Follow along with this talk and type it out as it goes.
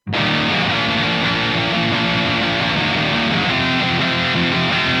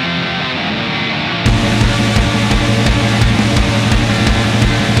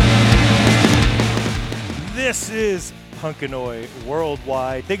Punkanoi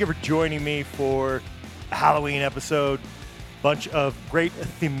Worldwide. Thank you for joining me for a Halloween episode. Bunch of great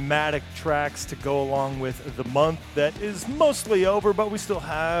thematic tracks to go along with the month that is mostly over, but we still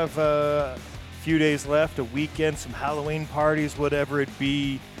have a few days left, a weekend, some Halloween parties, whatever it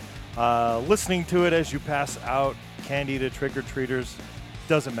be. Listening to it as you pass out candy to trick-or-treaters,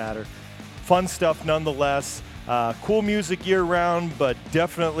 doesn't matter. Fun stuff nonetheless. Cool music year-round, but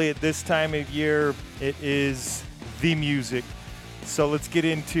definitely at this time of year, it is the music. So let's get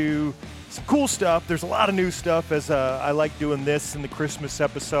into some cool stuff. There's a lot of new stuff, as I like doing this in the Christmas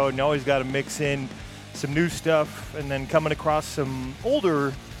episode, and you always got to mix in some new stuff and then coming across some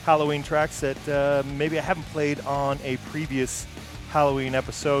older Halloween tracks that maybe I haven't played on a previous Halloween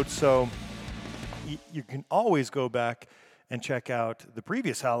episode. So you can always go back and check out the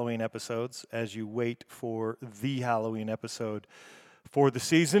previous Halloween episodes as you wait for the Halloween episode for the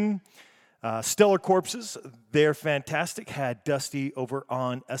season. Stellar Corpses, they're fantastic. Had Dusty over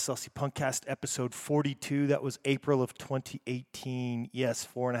on SLC Punkcast episode 42. That was April of 2018. Yes,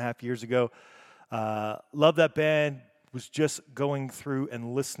 4.5 years ago. Love that band. Was just going through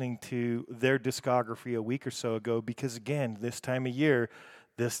and listening to their discography a week or so ago because, again, this time of year,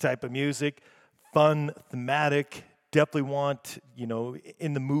 this type of music, fun, thematic, definitely want,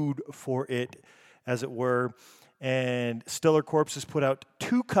 in the mood for it, as it were. And Stellar Corpses put out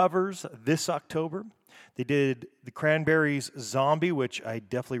 2 covers this October. They did the Cranberries' Zombie, which I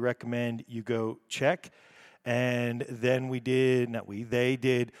definitely recommend you go check. And then they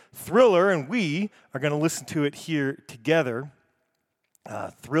did Thriller, and we are going to listen to it here together.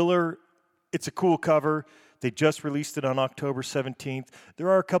 Thriller, it's a cool cover. They just released it on October 17th. There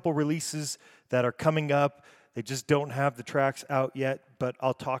are a couple releases that are coming up. They just don't have the tracks out yet, but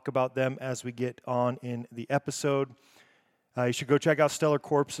I'll talk about them as we get on in the episode. You should go check out Stellar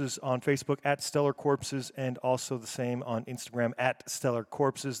Corpses on Facebook at Stellar Corpses, and also the same on Instagram at Stellar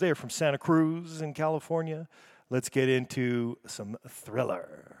Corpses. They are from Santa Cruz in California. Let's get into some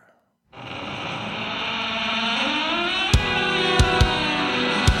Thriller.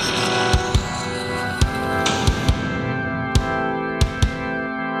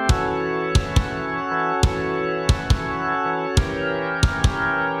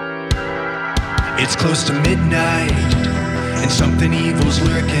 It's close to midnight, and something evil's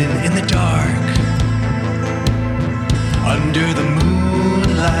lurking in the dark. Under the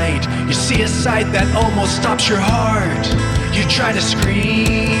moonlight, you see a sight that almost stops your heart. You try to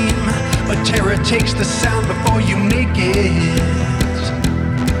scream, but terror takes the sound before you make it.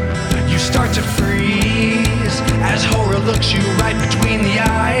 You start to freeze as horror looks you right between the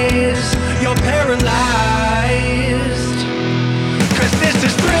eyes. You're paralyzed, 'cause this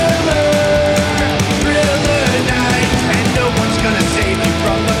is Thriller. Gonna save you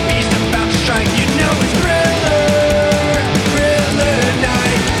from the beast about to strike. You know it's Thriller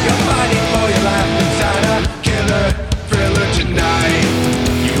night. You're fighting for your life inside a killer thriller tonight.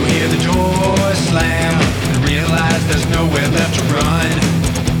 You hear the door slam and realize there's nowhere left to run.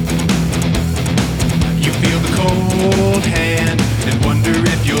 You feel the cold hand and wonder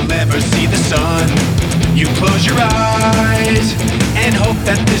if you'll ever see the sun. You close your eyes and hope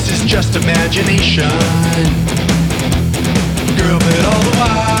that this is just imagination. Girl, but all the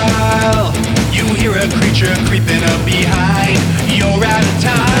while, you hear a creature creeping up behind. You're out of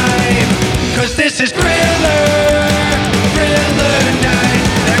time, 'cause this is Thriller night.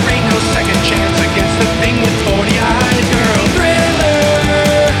 There ain't no second chance against the thing with 40 eyes. Girl, Thriller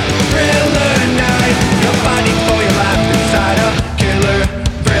night. You're fighting for your life inside a killer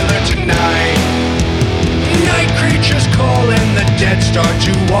thriller tonight. Night creatures call and the dead start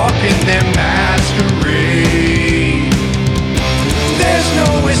to walk in their masquerade. There's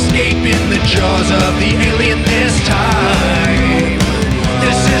no escaping the jaws of the alien this time.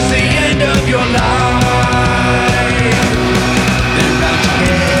 This is the end of your life. They're out to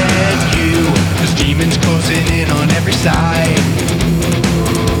get you. There's demons closing in on every side.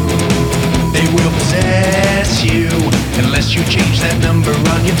 They will possess you unless you change that number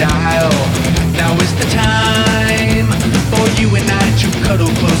on your dial. Now is the time for you and I to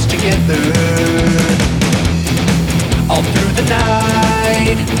cuddle close together. All through the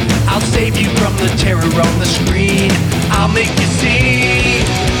night, I'll save you from the terror on the screen. I'll make you see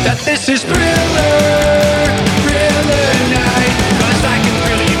that this is Thriller night. 'Cause I can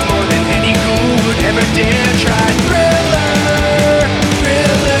thrill you more than any ghoul would ever dare try. Thriller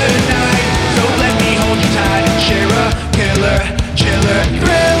night. So let me hold you tight and share a chiller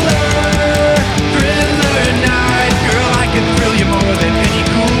Thriller night. Girl, I can thrill you more than any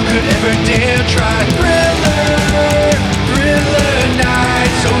ghoul could ever dare try. Thriller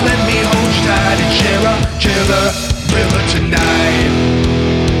night. So let me hold you tight and share a chiller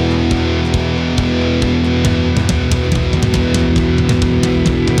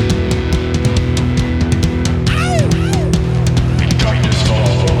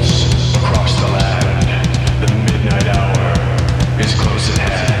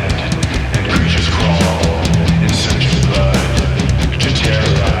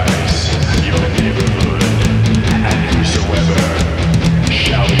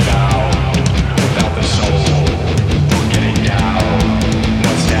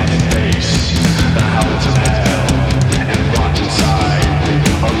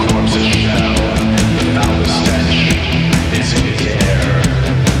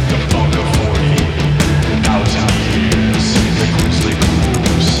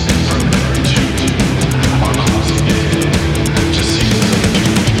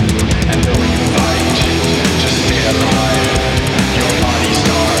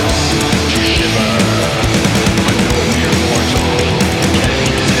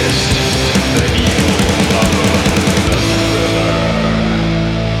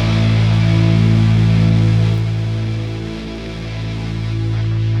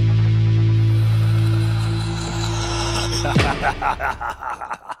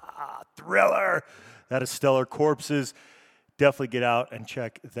Thriller. That is Stellar Corpses. Definitely get out and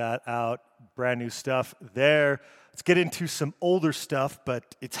check that out. Brand new stuff there. Let's get into some older stuff,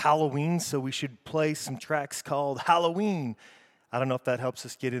 but it's Halloween, so we should play some tracks called Halloween. I don't know if that helps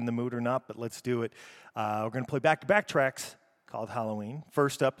us get in the mood or not, but let's do it. We're going to play back-to-back tracks called Halloween.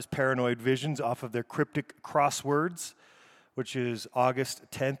 First up is Paranoid Visions off of their Cryptic Crosswords, which is August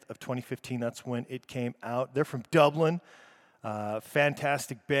 10th of 2015. That's when it came out. They're from Dublin.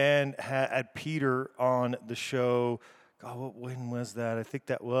 Fantastic band. Had Peter on the show. God, when was that? I think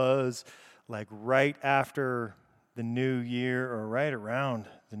that was like right after the new year or right around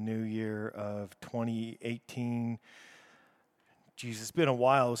the new year of 2018. Jeez, it's been a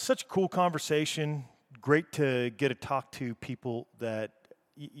while. It was such a cool conversation. Great to get to talk to people that,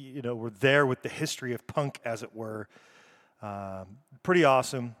 were there with the history of punk, as it were. Pretty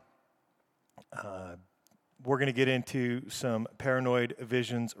awesome. We're going to get into some Paranoid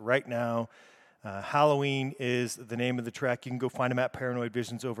Visions right now. Halloween is the name of the track. You can go find them at Paranoid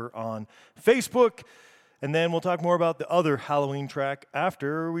Visions over on Facebook. And then we'll talk more about the other Halloween track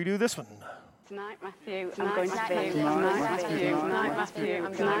after we do this one. Tonight, Matthew, I'm going to be. Tonight, Matthew,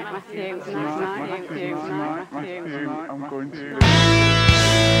 I'm going to.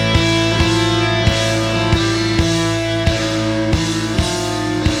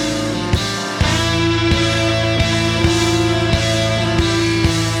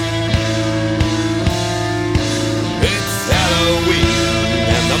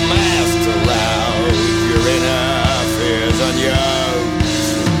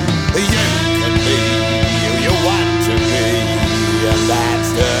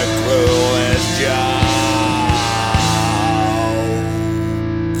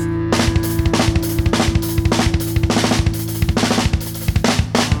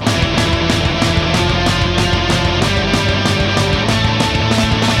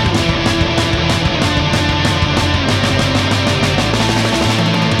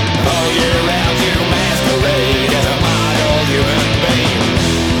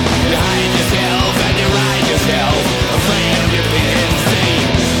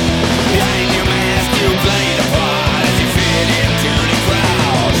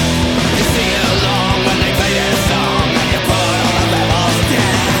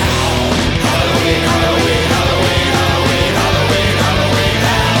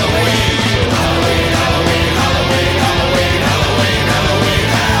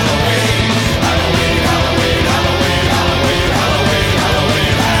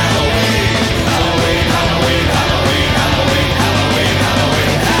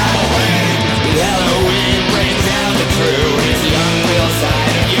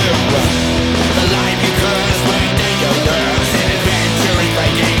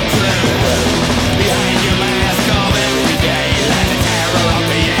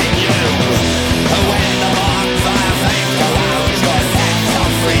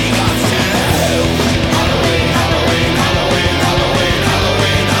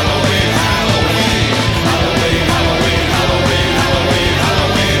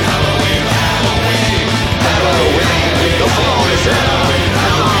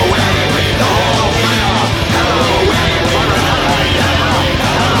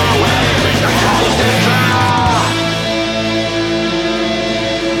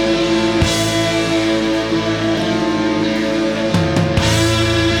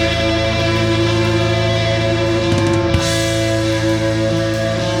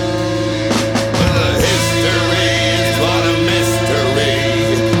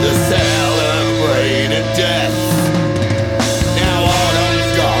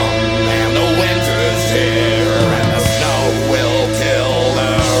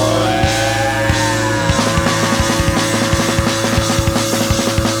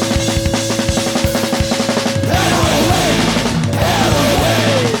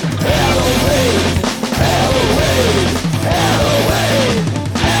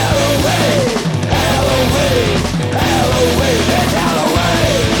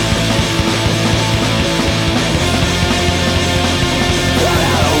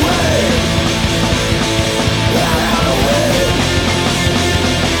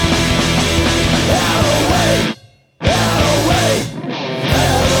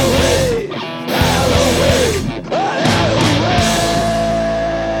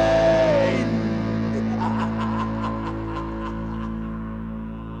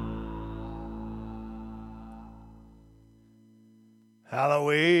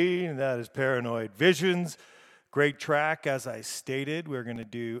 Halloween, that is Paranoid Visions. Great track, as I stated. We're going to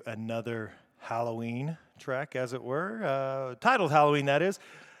do another Halloween track, as it were, titled Halloween, that is.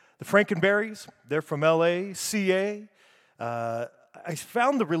 The Frankenberries, they're from LA, CA. I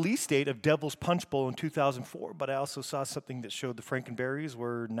found the release date of Devil's Punch Bowl in 2004, but I also saw something that showed the Frankenberries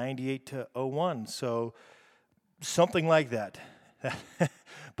were 98 to 01, so something like that.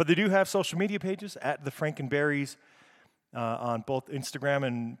 But they do have social media pages at the Frankenberries on both Instagram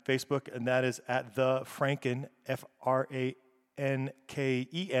and Facebook, and that is at the Franken, Franken, and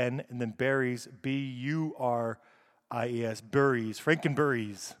then Berries, Buries, Burries,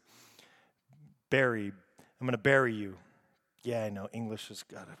 Frankenberries. Bury. I'm going to bury you. Yeah, I know. English has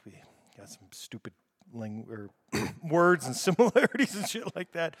got some stupid words and similarities and shit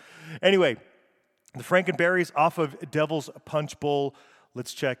like that. Anyway, the Frankenberries off of Devil's Punch Bowl.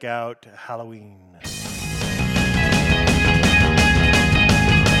 Let's check out Halloween.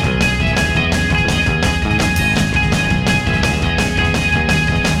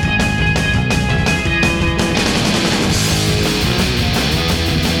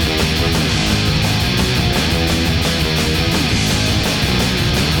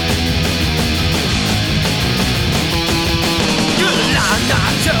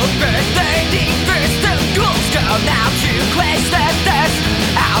 October 31st, the ghouls go now to quench the thirst.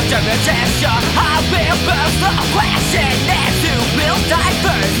 Out of attention, I will burst the question as who will die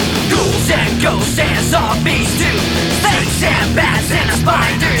first. Ghouls and ghosts and zombies too. Snakes and bats and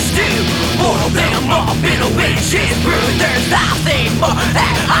spiders too. Boil them up in a witch's brew. There's nothing more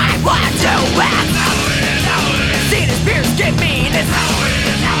that I want to ask. See the spirits get mean.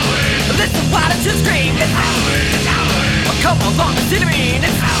 Listen, why don't you scream? Come along and see the mean.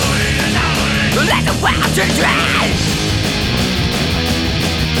 Let the wild turn dry.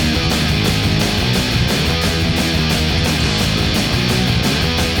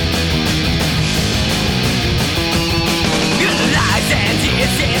 Lies and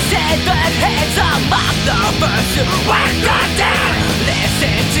disease in the heads among the birds who are gone down.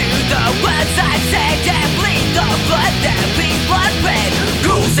 Listen to the words I say and bleed the blood that bleeds blood red.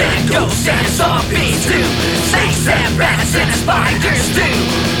 Ghouls and ghosts and zombies too. Snakes and rats and spiders too.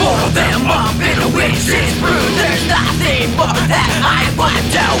 Boil them up in a witch's brew. There's nothing more that I want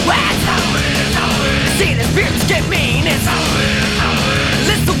to ask. See the spirits get mean.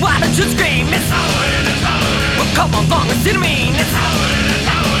 Listen, why don't you scream? Well, come along and see the mean.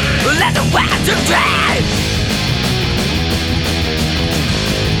 Let the wild turn dry.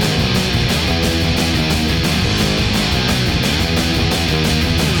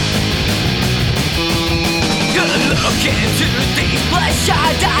 Look into these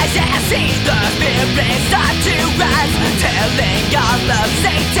bloodshot eyes and see the spirits start to rise, telling all of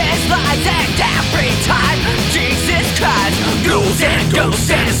Satan's lies, and every time Jesus cries. Ghouls and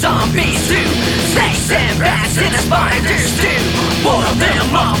ghosts and zombies too. Snakes and rats and spiders too. Boil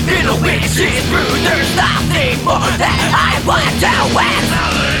them up in a witch's brew. There's nothing more that I want to ask.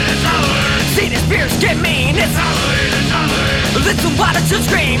 See the spirits get mean. Listen, why don't you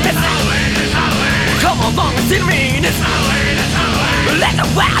scream? Come along and see the mean. Let the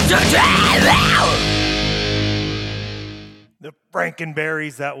wild turn dry. The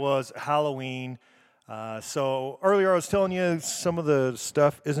Frankenberries, that was Halloween. So earlier I was telling you some of the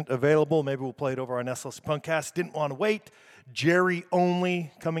stuff isn't available. Maybe we'll play it over on SLC Punkcast. Didn't want to wait. Jerry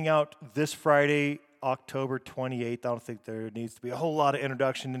Only coming out this Friday, October 28th. I don't think there needs to be a whole lot of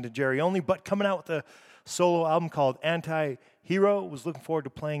introduction into Jerry Only, but coming out with a solo album called Anti-Hero. Was looking forward to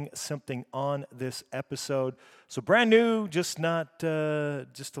playing something on this episode. So brand new, just a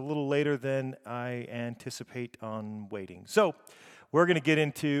little later than I anticipate on waiting. So we're going to get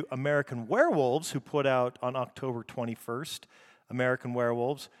into American Werewolves, who put out on October 21st, American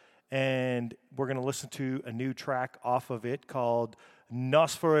Werewolves, and we're going to listen to a new track off of it called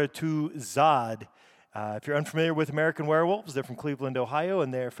Nosferatu Zod. If you're unfamiliar with American Werewolves, they're from Cleveland, Ohio,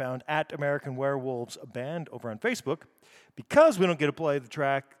 and they're found at American Werewolves Band over on Facebook. Because we don't get to play the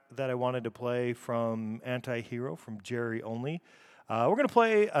track that I wanted to play from Anti-Hero, from Jerry Only, we're going to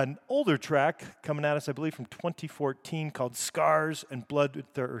play an older track coming at us, I believe, from 2014 called Scars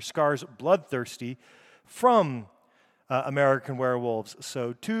Bloodthirsty from American Werewolves.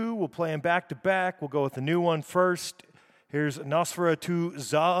 So we'll play them back to back. We'll go with the new one first. Here's Nosferatu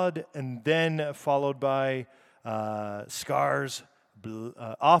Zod, and then followed by Scars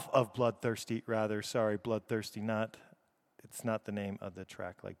off of Bloodthirsty, rather. Sorry, Bloodthirsty, it's not the name of the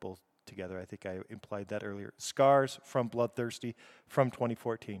track, like both together. I think I implied that earlier. Scars from Bloodthirsty from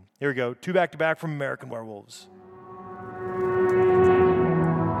 2014. Here we go. 2 back-to-back from American Werewolves.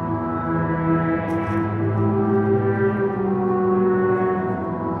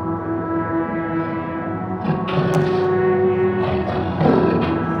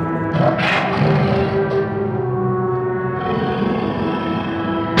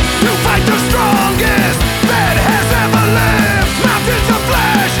 To fight the strongest that has ever lived. Mountains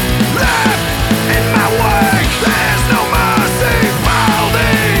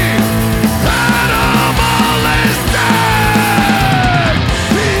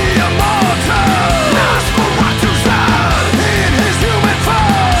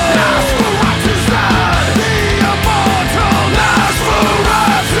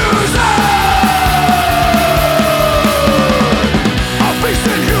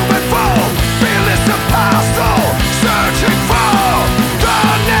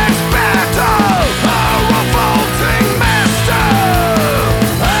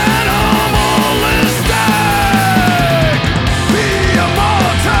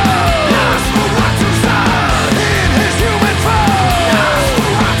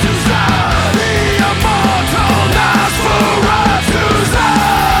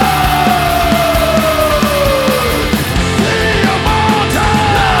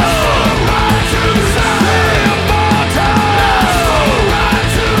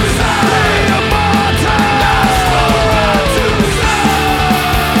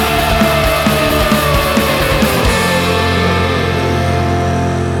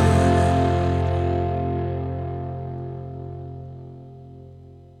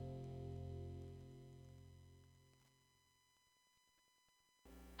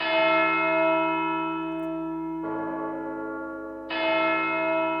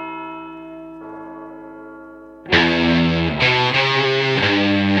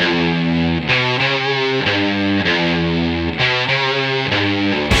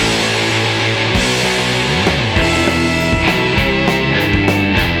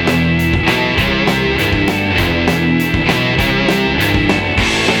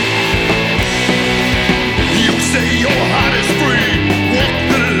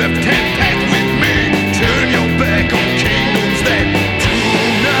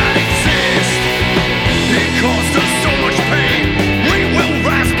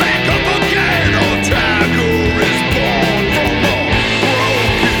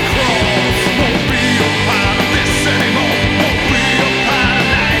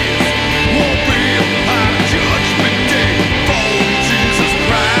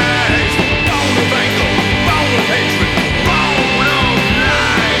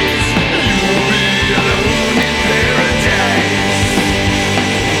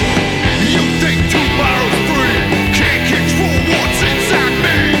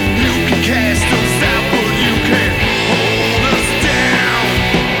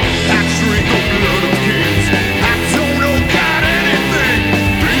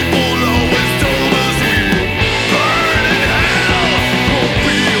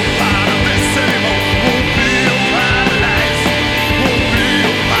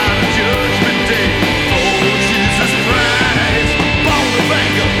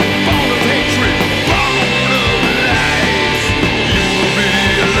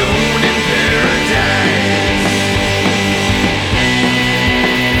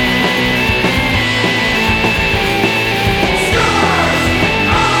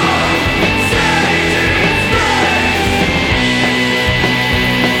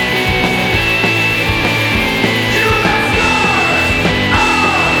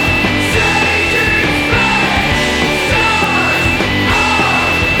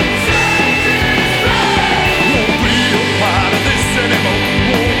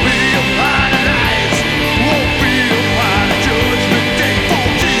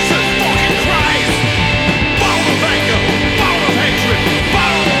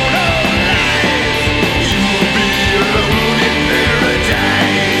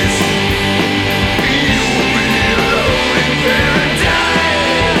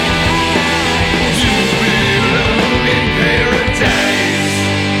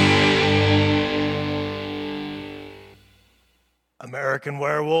Talking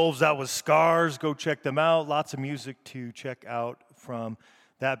Werewolves, that was Scars. Go check them out. Lots of music to check out from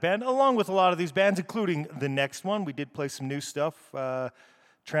that band, along with a lot of these bands, including the next one. We did play some new stuff,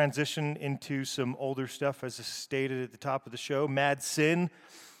 transition into some older stuff, as stated at the top of the show. Mad Sin,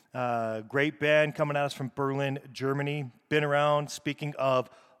 great band coming at us from Berlin, Germany. Been around, speaking of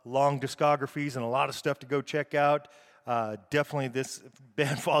long discographies and a lot of stuff to go check out. Definitely this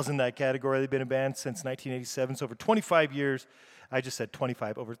band falls in that category. They've been a band since 1987, so over 25 years. I just said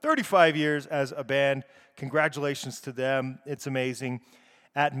 25, over 35 years as a band. Congratulations to them. It's amazing.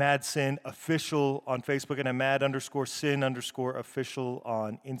 At Mad Sin Official on Facebook and at Mad_Sin_Official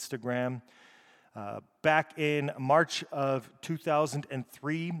on Instagram. Back in March of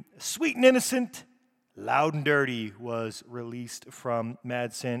 2003, Sweet and Innocent, Loud and Dirty was released from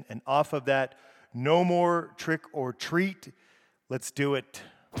Mad Sin. And off of that, No More Trick or Treat. Let's do it.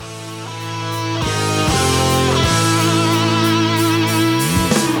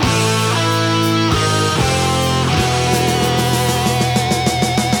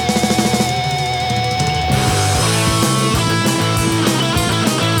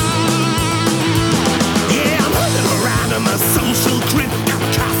 I'm a social creep, got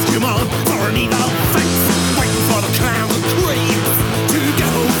a costume on for an evil face, waiting for the clowns and creeps to go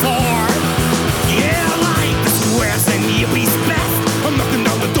for. Yeah, like this West and Yippie's best. I'm knocking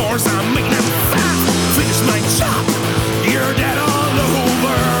down the doors, I'm making them fast. Finish my job, you're dead all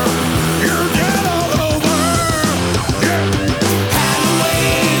over. You're dead all over. Yeah.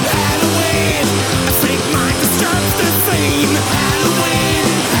 Halloween, Halloween, I think mine disturbs the scene. Halloween,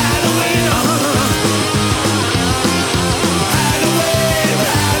 Halloween,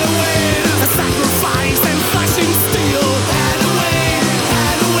 sacrifice and flashing steel. Halloween,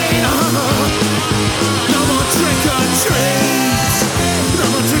 Halloween, no more trick or treats. No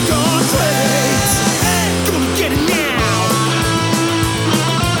more trick or treats. Gonna get it now.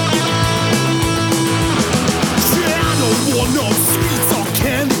 Yeah, I don't want no sweets or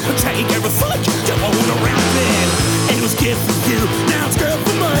candy. Take everything you own around it. It was good for you, now it's good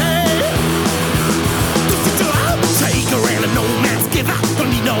for me. I'm a taker and a no man's giver. Don't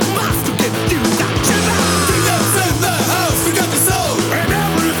need no boss to give you that shiver. Demons in the house, we got the soul and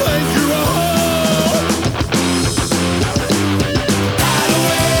everything you own.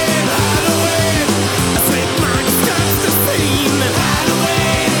 Halloween, Halloween, I think mine starts the scene.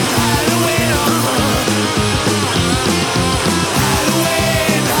 Halloween, Halloween,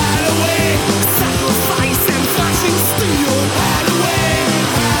 Halloween, Halloween, sacrifice and flashing steel. Halloween,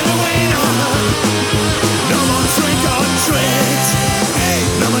 Halloween, no more trick or treat.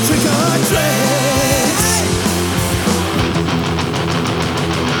 No more trick or treat.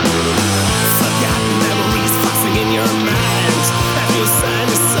 Forgotten memories passing in your mind. Have you signed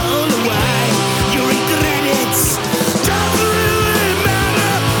your soul away? You regret it. Doesn't really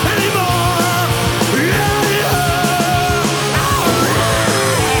matter anymore. Yeah, yeah.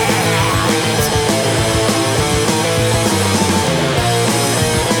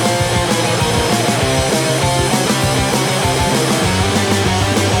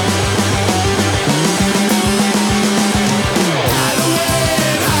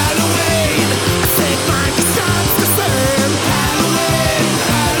 Halloween, Halloween, I think mine starts the same. Halloween,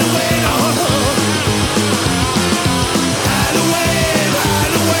 Halloween, Halloween,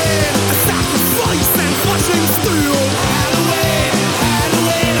 Halloween, a sacrifice and flashing steel. Halloween,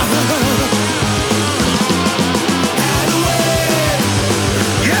 Halloween, Halloween,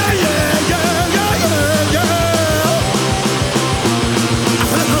 yeah, yeah, yeah, yeah, yeah, yeah.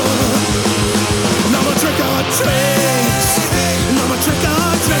 No more trick or treats. No more trick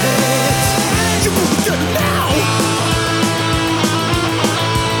or treats. You won't get it now.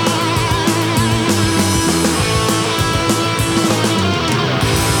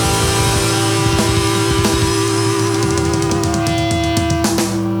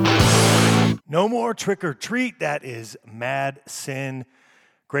 No More Trick or Treat. That is Mad Sin.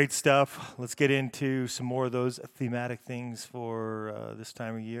 Great stuff. Let's get into some more of those thematic things for this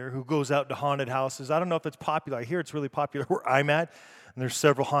time of year. Who goes out to haunted houses? I don't know if it's popular. I hear it's really popular where I'm at. And there's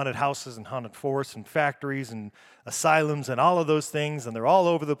several haunted houses and haunted forests and factories and asylums and all of those things. And they're all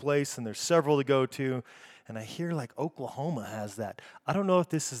over the place. And there's several to go to. And I hear like Oklahoma has that. I don't know if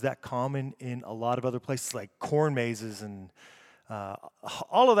this is that common in a lot of other places like corn mazes and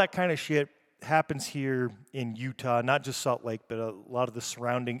all of that kind of shit happens here in Utah, not just Salt Lake, but a lot of the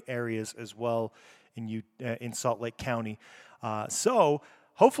surrounding areas as well in Salt Lake County. So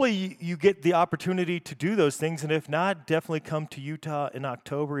hopefully you get the opportunity to do those things, and if not, definitely come to Utah in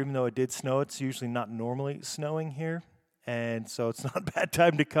October. Even though it did snow, it's usually not normally snowing here, and so it's not a bad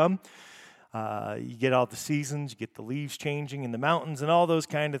time to come. You get all the seasons, you get the leaves changing in the mountains and all those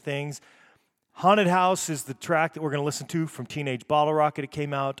kind of things. Haunted House is the track that we're going to listen to from Teenage Bottle Rocket. It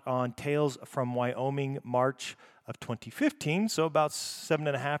came out on Tales from Wyoming, March of 2015, so about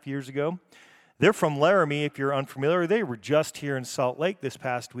 7.5 years ago. They're from Laramie, if you're unfamiliar. They were just here in Salt Lake this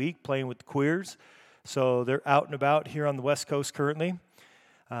past week playing with the Queers. So they're out and about here on the West Coast currently.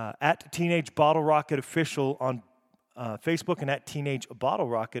 At Teenage Bottle Rocket Official on Facebook and at Teenage Bottle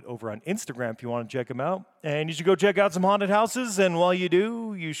Rocket over on Instagram if you want to check them out. And you should go check out some haunted houses. And while you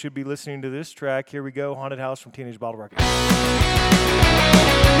do, you should be listening to this track. Here we go, Haunted House from Teenage Bottle Rocket.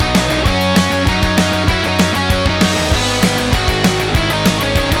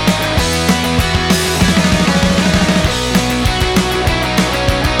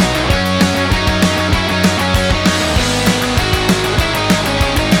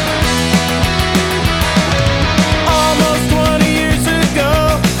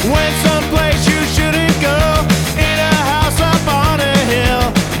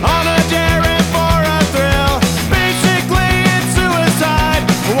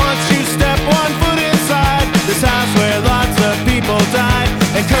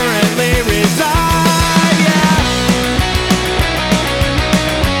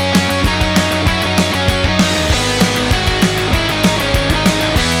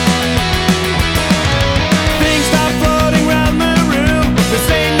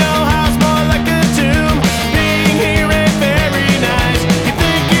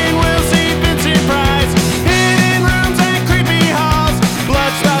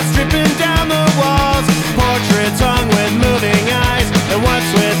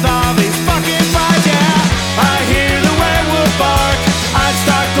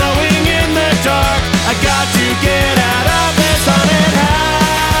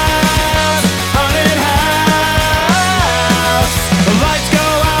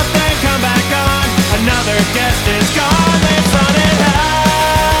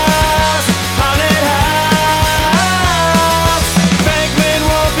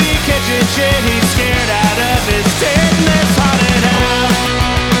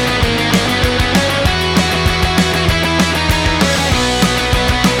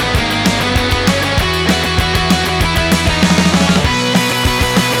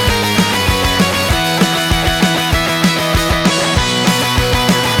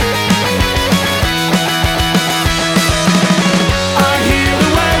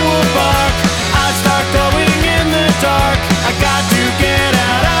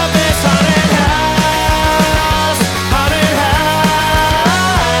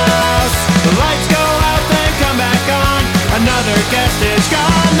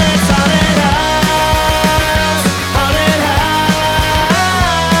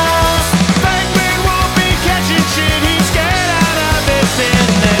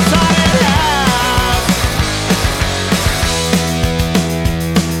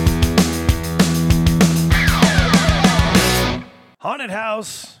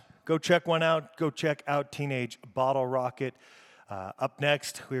 Go check one out. Go check out Teenage Bottle Rocket. Up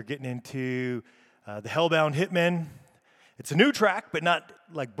next, we're getting into the Hellbound Hitmen. It's a new track, but not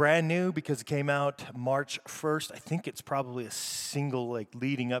like brand new because it came out March 1st. I think it's probably a single like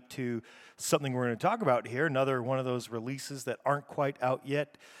leading up to something we're going to talk about here. Another one of those releases that aren't quite out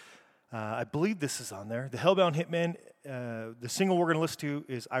yet. I believe this is on there. The Hellbound Hitmen, the single we're going to listen to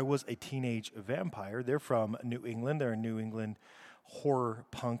is I Was a Teenage Vampire. They're from New England. They're a New England horror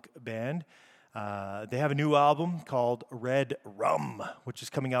punk band. They have a new album called Red Rum, which is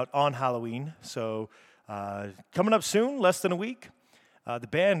coming out on Halloween. So coming up soon, less than a week. The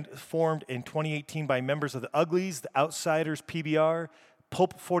band formed in 2018 by members of the Uglies, the Outsiders, PBR,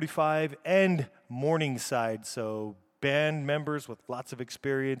 Pulp 45, and Morningside. So band members with lots of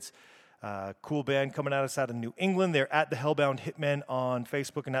experience. Cool band coming outside of New England. They're at the Hellbound Hitmen on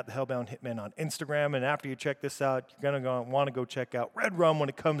Facebook and at the Hellbound Hitmen on Instagram. And after you check this out, you're going to want to go check out Red Rum when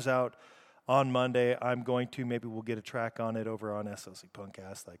it comes out on Monday. Maybe we'll get a track on it over on SLC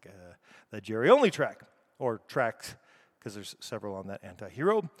Punkcast, like the Jerry Only track, or tracks, because there's several on that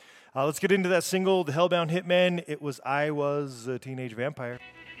Anti-Hero. Let's get into that single, The Hellbound Hitmen. It was I Was a Teenage Vampire.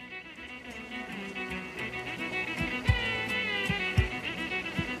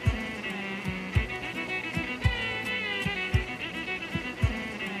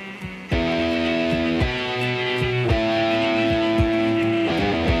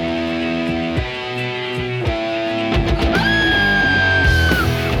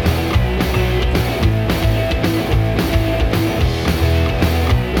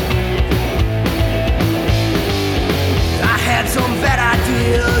 Some bad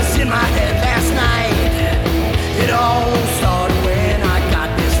ideas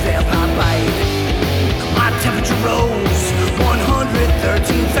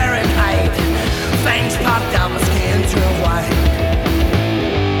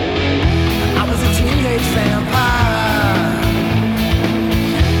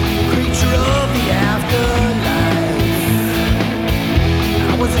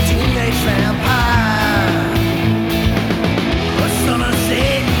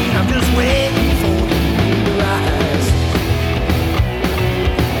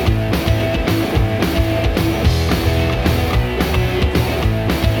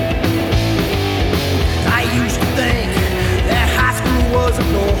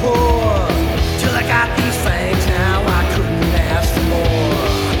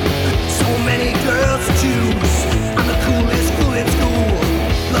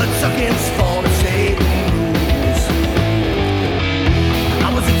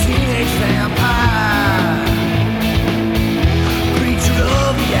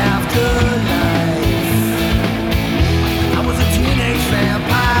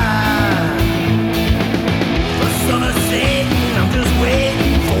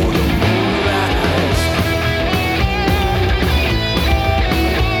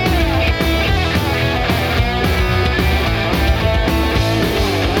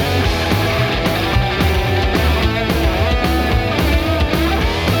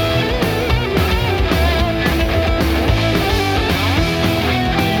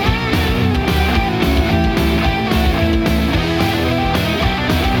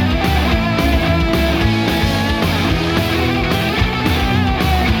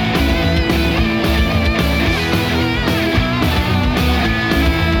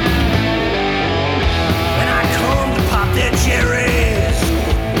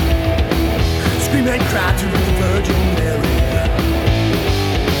side to the Virgin Mary.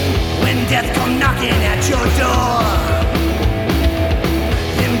 When death come knocking at your door,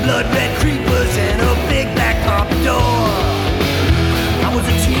 them blood-red creepers and a big black door. I was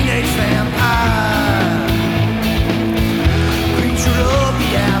a teenage vampire, creature of the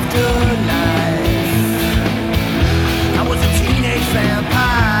afterlife. I was a teenage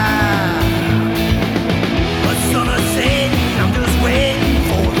vampire, a son of Satan. I'm just waiting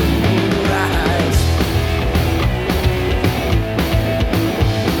for the moonrise.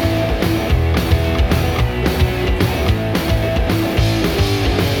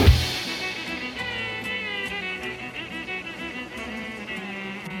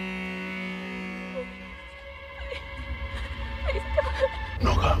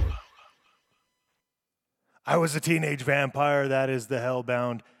 I was a teenage vampire. That is the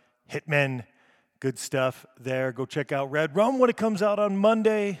Hellbound Hitmen. Good stuff there. Go check out Red Rum when it comes out on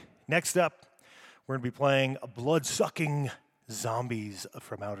Monday. Next up, we're going to be playing Blood-Sucking Zombies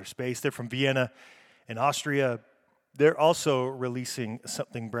from Outer Space. They're from Vienna in Austria. They're also releasing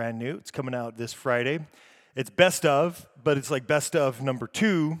something brand new. It's coming out this Friday. It's best of, but it's like best of number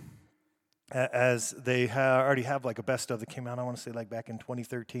 2, as they already have like a best of that came out, I want to say like back in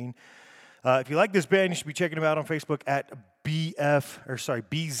 2013. If you like this band, you should be checking them out on Facebook at BZFOS,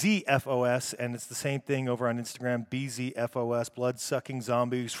 and it's the same thing over on Instagram, BZFOS, Blood-Sucking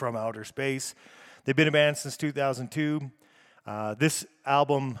Zombies from Outer Space. They've been a band since 2002. This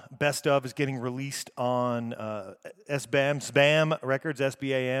album, Best Of, is getting released on SBAM Records,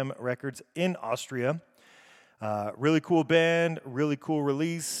 SBAM Records in Austria. Really cool band, really cool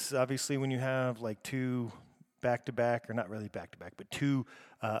release. Obviously, when you have like 2 back-to-back, or not really back-to-back, but 2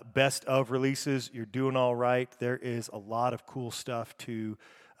 best of releases, you're doing all right. There is a lot of cool stuff to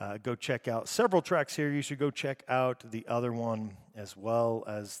go check out. Several tracks here. You should go check out the other one as well,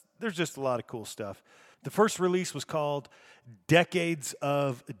 as there's just a lot of cool stuff. The first release was called Decades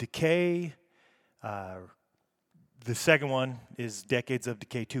of Decay. The second one is Decades of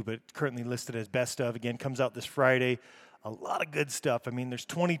Decay 2, but currently listed as Best Of. Again, comes out this Friday. A lot of good stuff. I mean, there's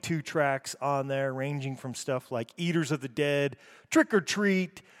 22 tracks on there, ranging from stuff like Eaters of the Dead, Trick or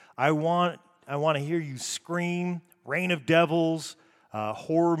Treat, I Want to Hear You Scream, Reign of Devils,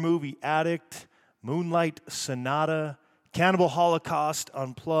 Horror Movie Addict, Moonlight Sonata, Cannibal Holocaust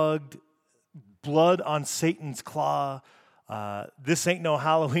Unplugged, Blood on Satan's Claw, This Ain't No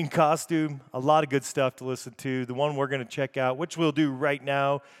Halloween Costume. A lot of good stuff to listen to. The one we're going to check out, which we'll do right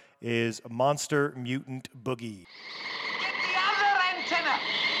now, is Monster Mutant Boogie.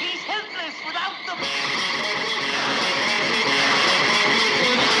 He's helpless without them.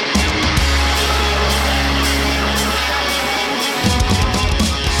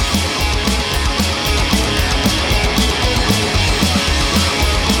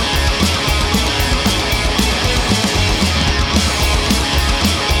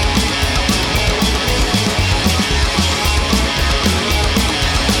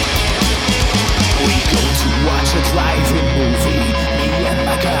 We go to watch a drive-in movie.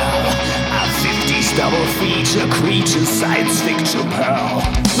 Double feature creature, science fiction pearl.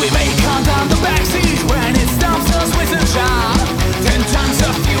 We may count down the backseat when it stops us with a jar. 10 tons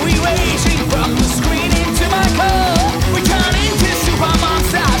of fury raging from the screen into my car. We turn into super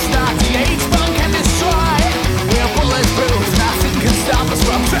monsters, start the AIDS bomb can destroy. We're bulletproof, nothing can stop us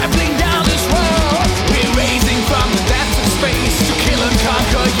from traveling down this road. We're raising from the depths of space to kill and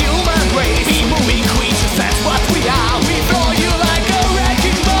conquer human race. Be moving creatures, that's what we are. We throw you like a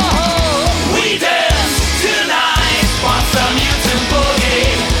wrecking ball. We dance tonight, Monster Mutant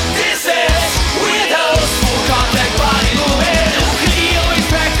Boogie. This is Widows, full contact body moving. Nuclear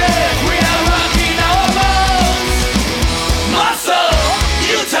infected, we are rocking our bones.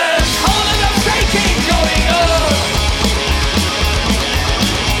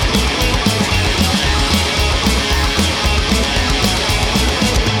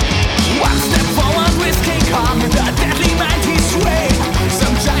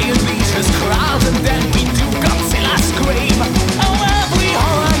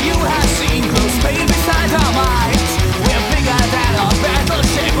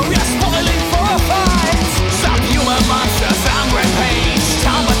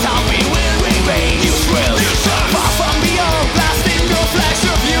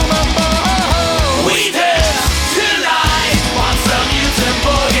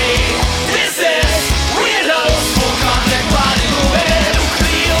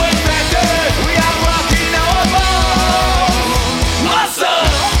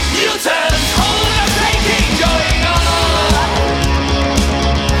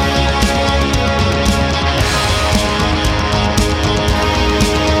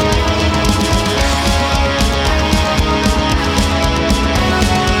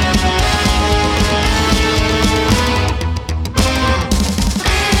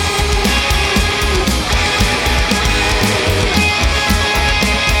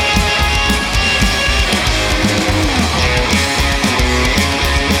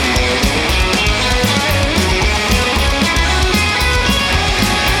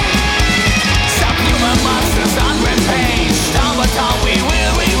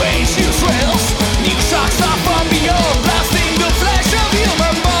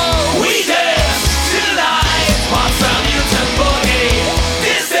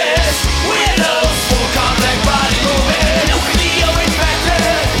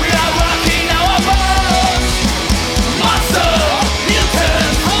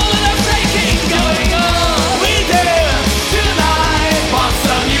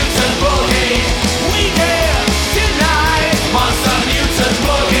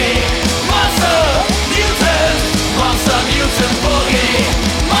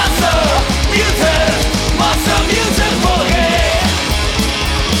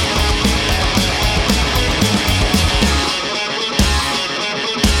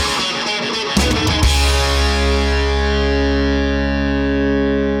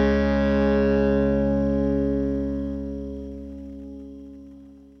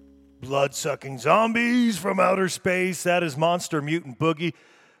 blood-sucking zombies from outer space. That is Monster Mutant Boogie.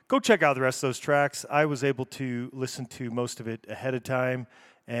 Go check out the rest of those tracks. I was able to listen to most of it ahead of time,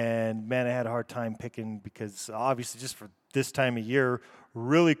 and man, I had a hard time picking because obviously just for this time of year,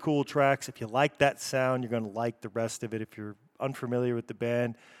 really cool tracks. If you like that sound, you're going to like the rest of it. If you're unfamiliar with the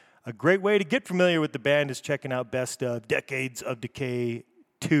band, a great way to get familiar with the band is checking out Best of Decades of Decay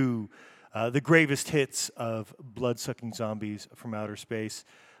 2, the gravest hits of blood-sucking zombies from outer space.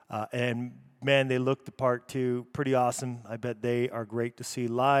 And man, they look the part too. Pretty awesome. I bet they are great to see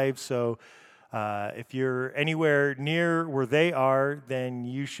live. So if you're anywhere near where they are, then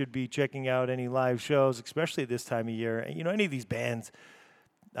you should be checking out any live shows, especially this time of year. You know, any of these bands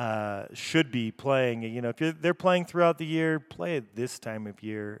should be playing. You know, if they're playing throughout the year, play it this time of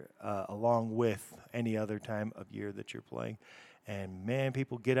year along with any other time of year that you're playing. And man,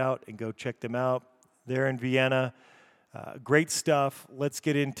 people get out and go check them out. They're in Vienna. Great stuff. Let's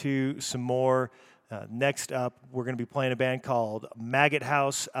get into some more. Next up, we're going to be playing a band called Maggot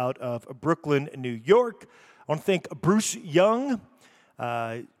House out of Brooklyn, New York. I want to thank Bruce Young.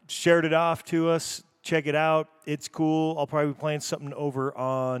 Shared it off to us. Check it out. It's cool. I'll probably be playing something over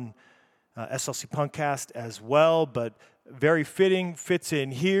on SLC Punkcast as well, but very fitting, fits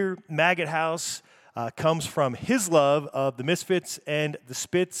in here. Maggot House comes from his love of the Misfits and the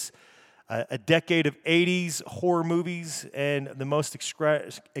Spits, a decade of 80s horror movies and the most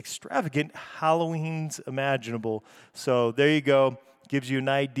extravagant Halloweens imaginable. So there you go. Gives you an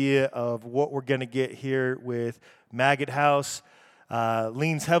idea of what we're going to get here with Maggot House.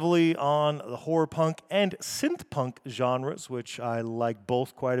 Leans heavily on the horror punk and synth punk genres, which I like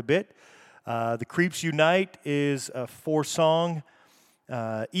both quite a bit. The Creeps Unite is a 4-song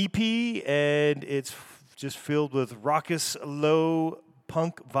EP, and it's just filled with raucous, low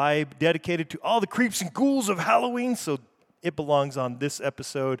punk vibe dedicated to all the creeps and ghouls of Halloween, so it belongs on this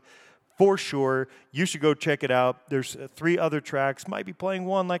episode for sure. You should go check it out. There's 3 other tracks. Might be playing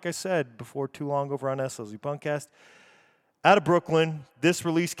one, like I said, before too long over on SLZ Punkcast. Out of Brooklyn, this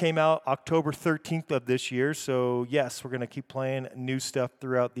release came out October 13th of this year, so yes, we're going to keep playing new stuff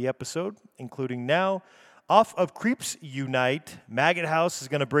throughout the episode, including now. Off of Creeps Unite, Maggot House is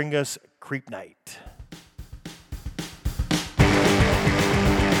going to bring us Creep Night.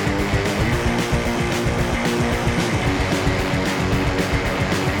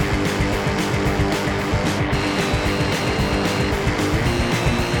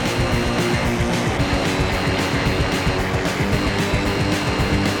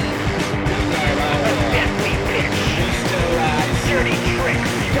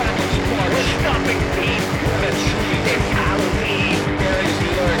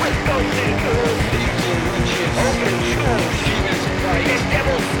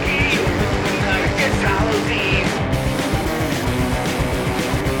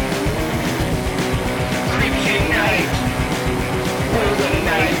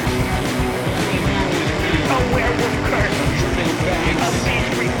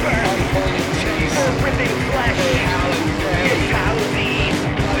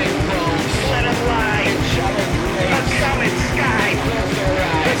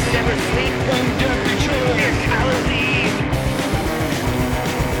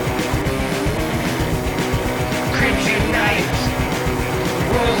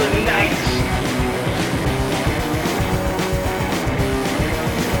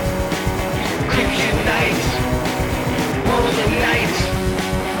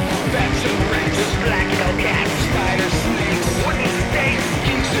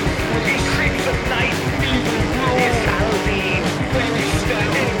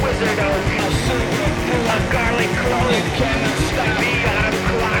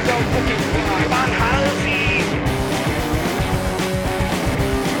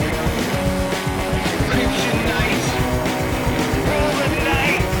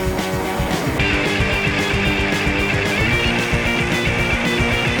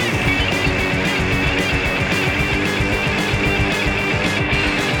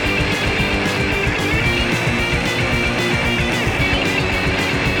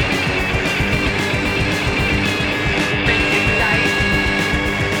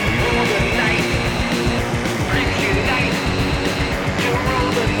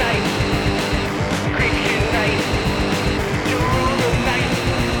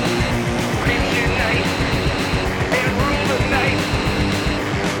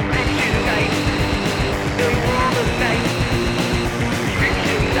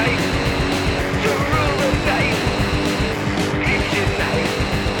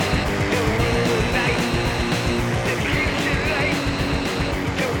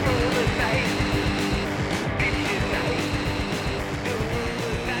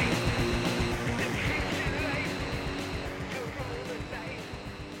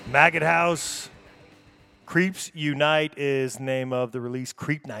 Maggot House. Creeps Unite is the name of the release.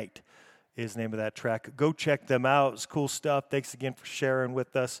 Creep Night is the name of that track. Go check them out. It's cool stuff. Thanks again for sharing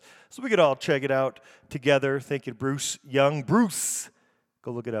with us so we could all check it out together. Thank you to Bruce Young. Bruce,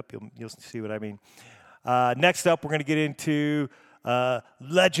 go look it up. You'll see what I mean. Next up, we're going to get into a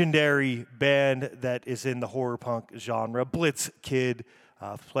legendary band that is in the horror punk genre, Blitzkid.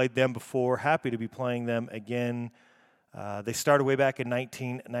 Played them before. Happy to be playing them again. They started way back in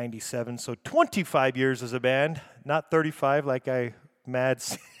 1997, so 25 years as a band, not 35 like I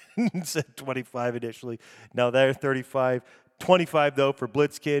said 25 initially. No, they're 35. 25, though, for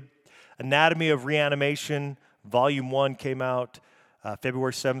Blitzkid. Anatomy of Reanimation, Volume 1 came out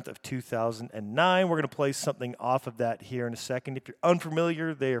February 7th of 2009. We're going to play something off of that here in a second. If you're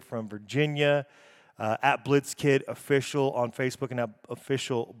unfamiliar, they are from Virginia. At Blitzkid Official on Facebook and at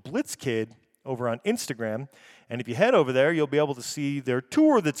Official Blitzkid over on Instagram. And if you head over there, you'll be able to see their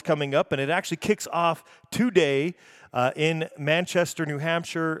tour that's coming up, and it actually kicks off today in Manchester, New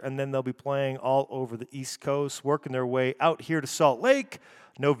Hampshire, and then they'll be playing all over the East Coast, working their way out here to Salt Lake,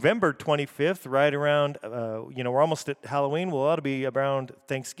 November 25th, right around, we're almost at Halloween. Well, that'll be around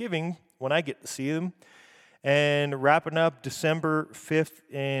Thanksgiving when I get to see them. And wrapping up December 5th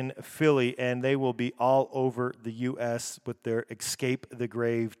in Philly, and they will be all over the U.S. with their Escape the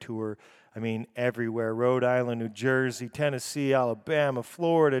Grave tour. I mean, everywhere. Rhode Island, New Jersey, Tennessee, Alabama,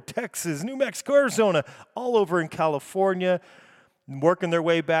 Florida, Texas, New Mexico, Arizona, all over in California, working their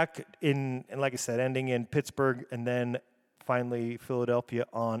way back in, and like I said, ending in Pittsburgh, and then finally Philadelphia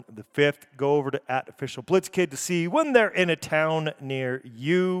on the 5th. Go over to @Official Blitzkid to see when they're in a town near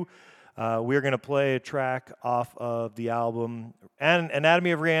you. We're going to play a track off of the album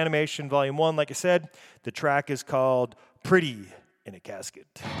Anatomy of Reanimation, Volume 1. Like I said, the track is called Pretty in a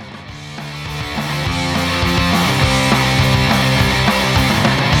Casket.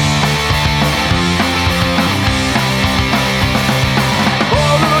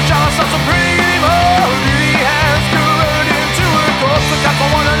 Oh, little child, such a pretty mother, really has converted into a corpse. Look out for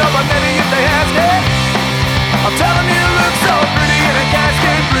one another, maybe if they ask it. I'm telling you, you look so pretty in a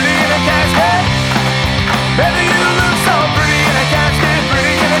casket, pretty in a casket. Baby, you look so pretty in a casket,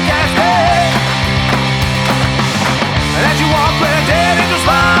 pretty in a casket. And as you walk where dead angels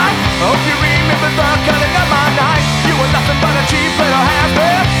lie, I hope you remember the cutting of my knife. You were nothing but a cheap little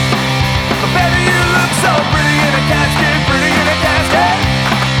half-bit. But baby, you look so pretty in a casket, pretty in a casket.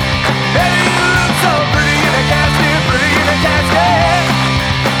 Baby, you look so pretty in a casket, pretty in a casket.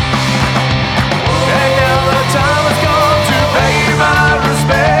 And now the time has come to pay my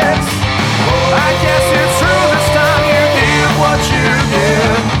respects. I guess it's true this time you give what you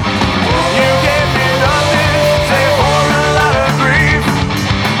give. You gave me nothing, save for a lot of grief.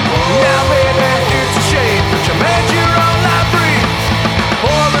 Now baby, it's a shame that you made your own life brief.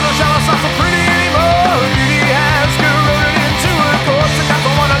 Poor little child, not so pretty anymore. Beauty has corroded into a corpse, and not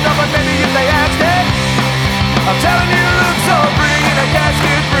for one another, maybe if they ask it. I'm telling you, you look so pretty in a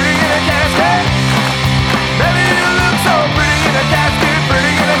casket, pretty in a casket. Baby, you look so pretty in a casket,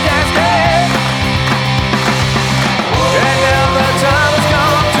 pretty in a casket. And now the time has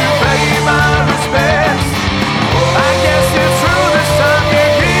come to pay my respects. I guess it's true this time you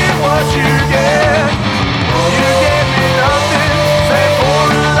give what you get. You gave me nothing, save for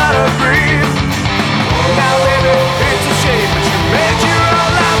a lot of grief. Now baby, it's a shame, but you made your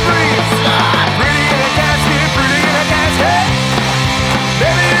own life brief. Pretty in a casket, pretty in a casket.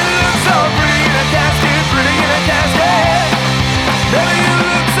 Baby, you look so pretty in a casket, pretty in a casket. Baby, you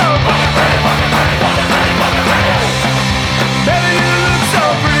look so pretty, pretty, pretty, pretty, pretty, pretty, pretty, pretty. Baby, you look so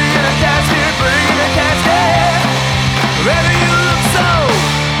pretty in a casket, pretty in a casket. Baby, you look so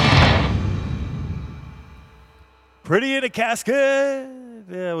Pretty in a Casket.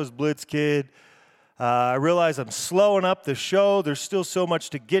 Yeah, it was Blitzkid. I realize I'm slowing up the show. There's still so much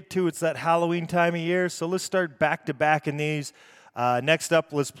to get to. It's that Halloween time of year, so let's start back-to-back in these. Next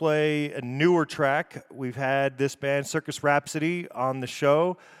up, let's play a newer track. We've had this band, Circus Rhapsody, on the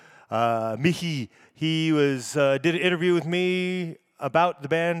show. Mihi, he did an interview with me about the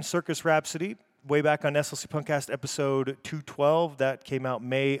band Circus Rhapsody way back on SLC Punkcast episode 212. That came out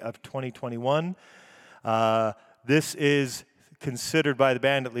May of 2021. This is considered by the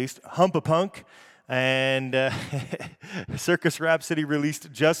band, at least, Hump-a-Punk. And Circus Rhapsody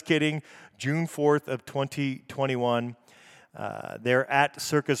released Just Kidding, June 4th of 2021. They're at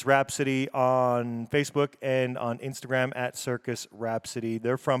Circus Rhapsody on Facebook and on Instagram at Circus Rhapsody.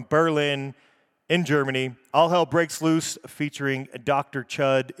 They're from Berlin in Germany. All Hell Breaks Loose featuring Dr.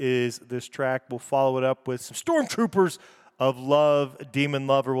 Chud is this track. We'll follow it up with some Stormtroopers of Love, Demon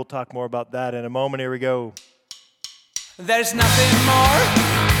Lover. We'll talk more about that in a moment. Here we go. There's nothing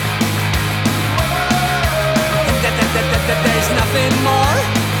more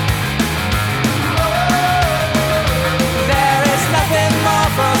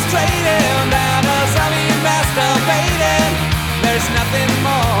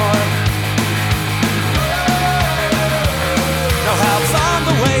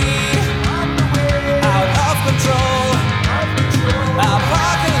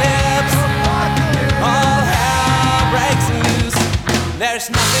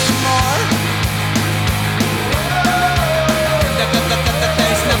There's nothing more.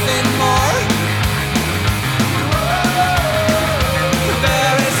 There's nothing more.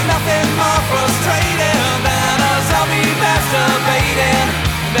 There is nothing more frustrating than a zombie masturbating.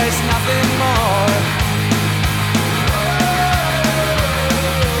 There's nothing more.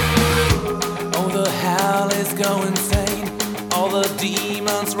 Oh, the hell is going insane. All the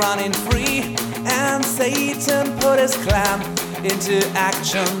demons running free. And Satan put his clan into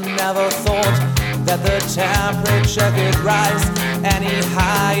action. Never thought that the temperature could rise any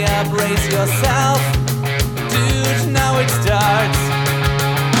higher. Brace yourself, dude, now it starts.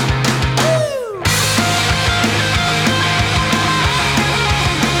 Woo!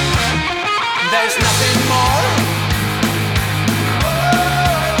 There's nothing more.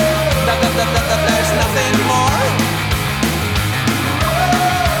 There's nothing more.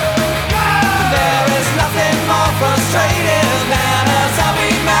 There is nothing more frustrating than a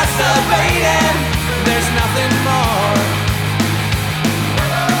zombie masturbating. There's nothing more.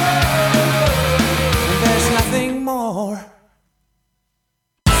 There's nothing more.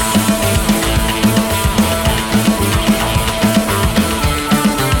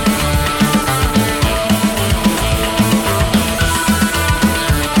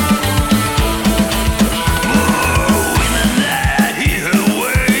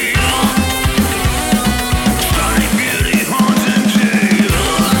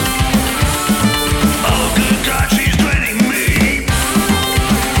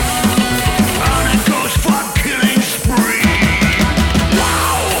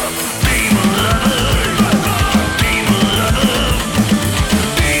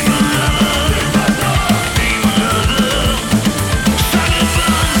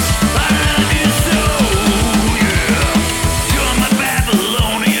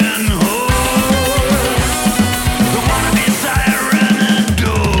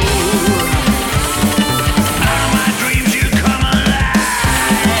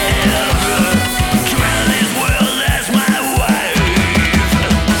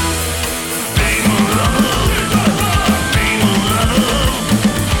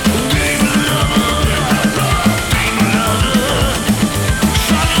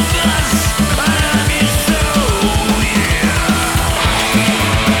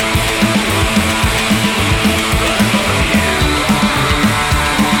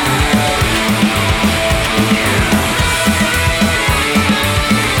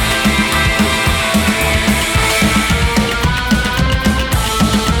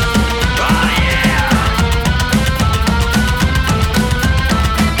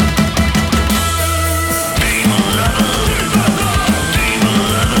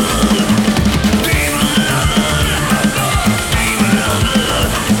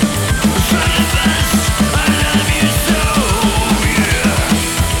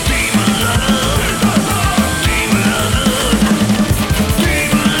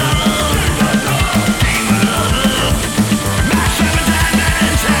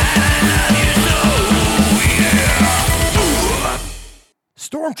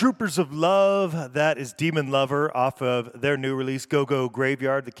 Stormtroopers of Love, that is Demon Lover off of their new release, Go Go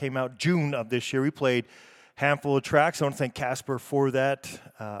Graveyard, that came out June of this year. We played a handful of tracks. I want to thank Casper for that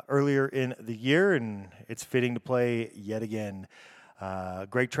earlier in the year, and it's fitting to play yet again.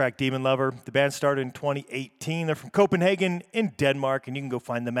 Great track, Demon Lover. The band started in 2018. They're from Copenhagen in Denmark, and you can go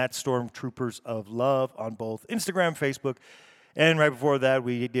find them at Stormtroopers of Love on both Instagram, Facebook, and right before that,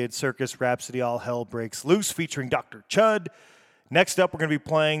 we did Circus Rhapsody, All Hell Breaks Loose, featuring Dr. Chud. Next up, we're going to be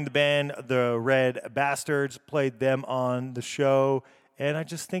playing the band The Red Bastards. Played them on the show, and I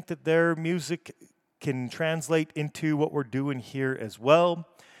just think that their music can translate into what we're doing here as well.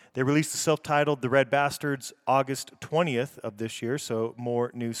 They released the self-titled The Red Bastards August 20th of this year, so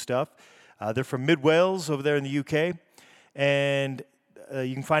more new stuff. They're from Mid Wales over there in the UK, and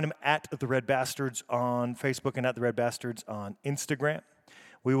you can find them at The Red Bastards on Facebook and at The Red Bastards on Instagram.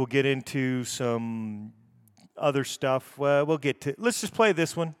 We will get into some other stuff. We'll get to. Let's just play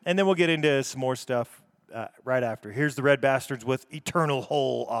this one, and then we'll get into some more stuff right after. Here's The Red Bastards with Eternal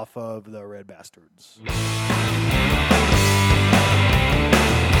Hole off of The Red Bastards.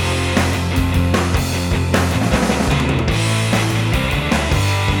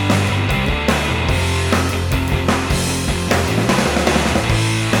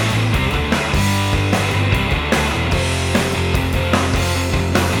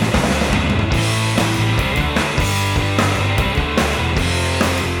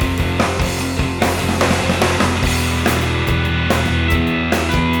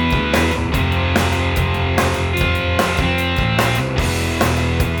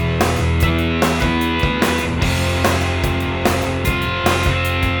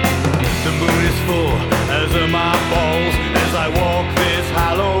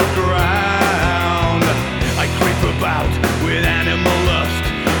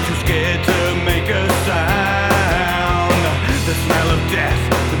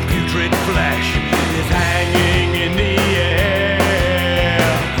 breath, the putrid flesh is hanging in the air.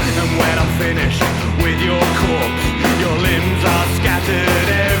 And when I'm finished with your corpse, your limbs are scattered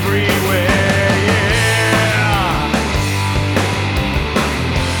everywhere, yeah.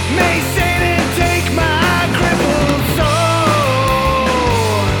 May Satan take my crippled soul.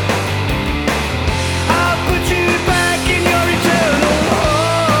 I'll put you back in your eternal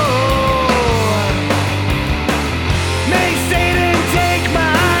hole. May Satan take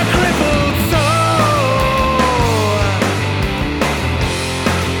my crippled soul.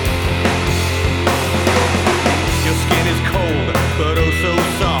 Your skin is cold, but oh so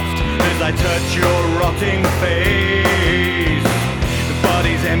soft as I touch your rotting face. The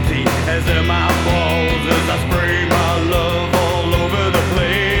body's empty as are my balls as I spray my love all over the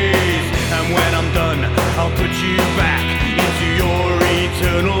place. And when I'm done, I'll put you back into your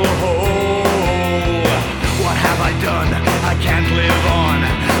eternal hole. What have I done? I can't live on.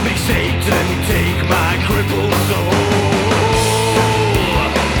 May Satan take my crippled soul.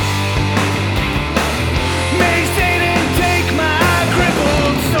 May Satan take my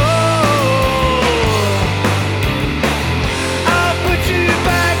crippled soul. I'll put you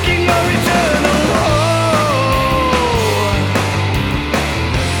back in your eternal hole.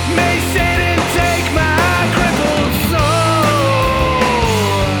 May Satan take my crippled soul.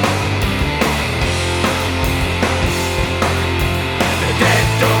 The dead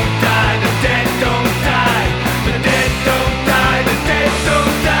don't die, the dead don't die. The dead don't die, the dead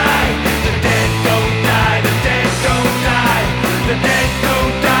don't die. The dead don't die, the dead don't die. The dead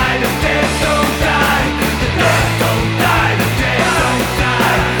don't die, the dead don't die. The dead don't die, the dead don't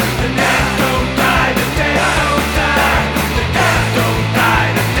die. The dead don't die, the dead don't die. The dead don't die,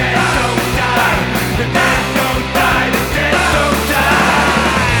 the dead don't die. The dead don't die, the dead don't die.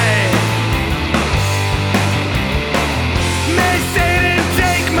 May Satan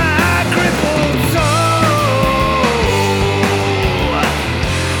take my crippled soul.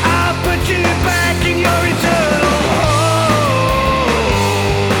 I'll put you back in your eternal hole.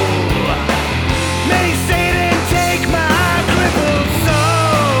 May Satan take my crippled soul.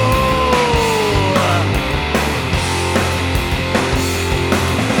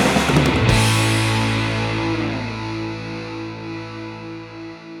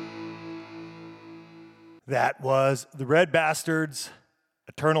 That was the Red Bastards,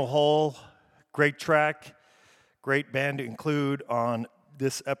 Eternal Hole. Great track, great band to include on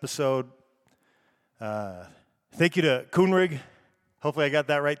this episode. Thank you to Coonrig. Hopefully I got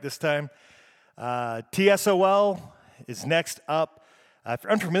that right this time. TSOL is next up. If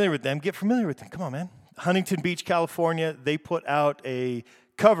you're unfamiliar with them, get familiar with them. Come on, man. Huntington Beach, California. They put out a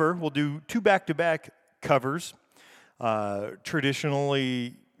cover. We'll do 2 back-to-back covers.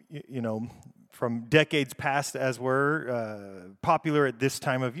 Traditionally, you know, from decades past as were popular at this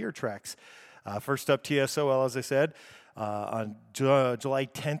time of year tracks. First up, TSOL, as I said. On July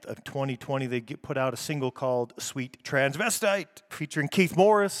 10th of 2020, they put out a single called Sweet Transvestite featuring Keith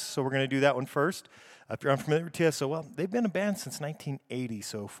Morris, so we're going to do that one first. If you're unfamiliar with TSOL, they've been a band since 1980,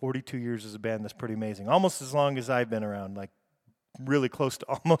 so 42 years as a band. That's pretty amazing. Almost as long as I've been around, like really close to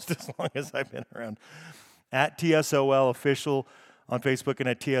almost as long as I've been around. At TSOL Official on Facebook and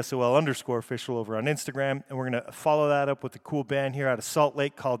at TSOL_official over on Instagram. And we're going to follow that up with a cool band here out of Salt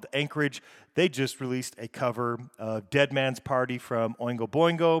Lake called The Anchorage. They just released a cover of Dead Man's Party from Oingo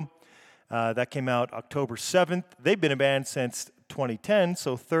Boingo. That came out October 7th. They've been a band since 2010,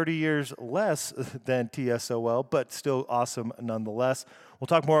 so 30 years less than TSOL, but still awesome nonetheless. We'll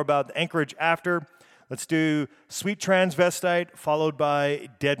talk more about The Anchorage after. Let's do Sweet Transvestite, followed by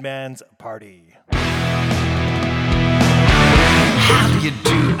Dead Man's Party. How do you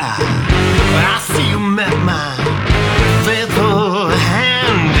do? I see you met my faithful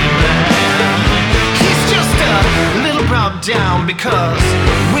handyman. He's just a little brought down because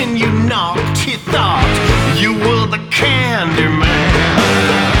when you knocked, he thought you were the candy man.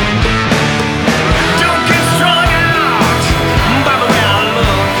 Don't get strung out by the way I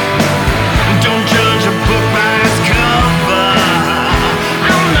look. Don't judge a book by its cover.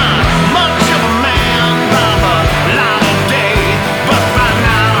 I'm not much of a man by the light of day, but by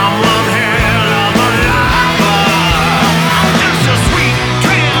night I'm one hell of a lifer. I'm just a sweet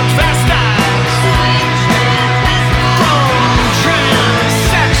transvestite from Transvestite.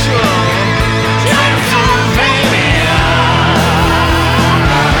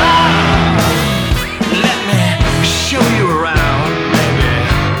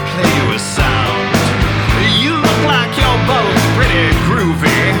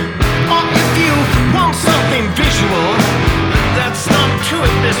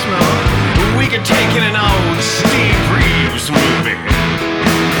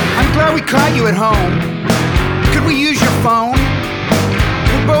 Sorry we caught you at home. Could we use your phone?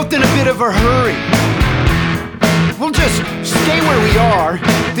 We're both in a bit of a hurry. We'll just stay where we are,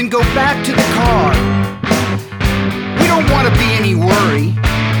 then go back to the car. We don't want to be any worry.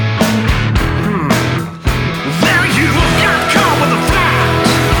 There you got caught with a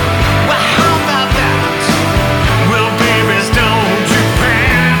flat. Well, how about that? Well, babies, don't you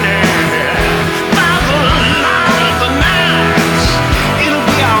panic. By the light of the night, it'll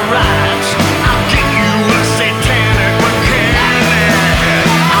be alright. I'll get you a satanic mechanic.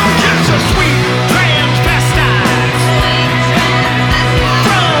 I'll get you sweet transvestite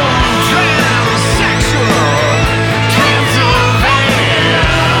from transsexual Transylvania.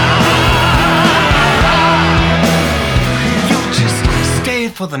 You'll just stay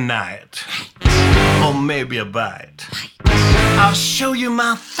for the night, or maybe a bite. I'll show you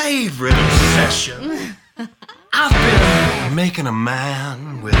my favorite obsession. I've been making a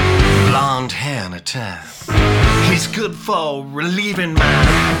man with blonde hair and a tan. He's good for relieving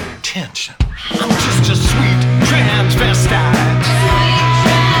my tension. I'm just a sweet transvestite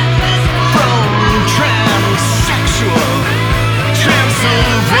from transsexual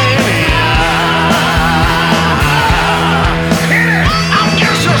Transylvania. I'm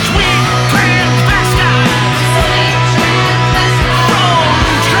just a sweet transvestite from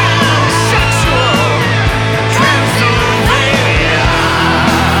transsexual Transylvania.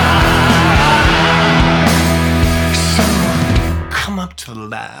 So come up to the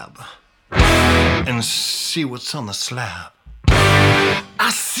lab and see what's on the slab. I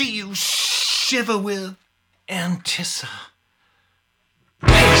see you shiver with anticipation,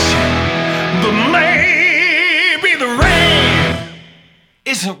 but maybe the rain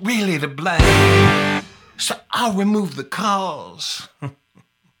isn't really to blame. So I'll remove the cause,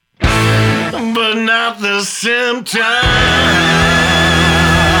 but not the symptoms.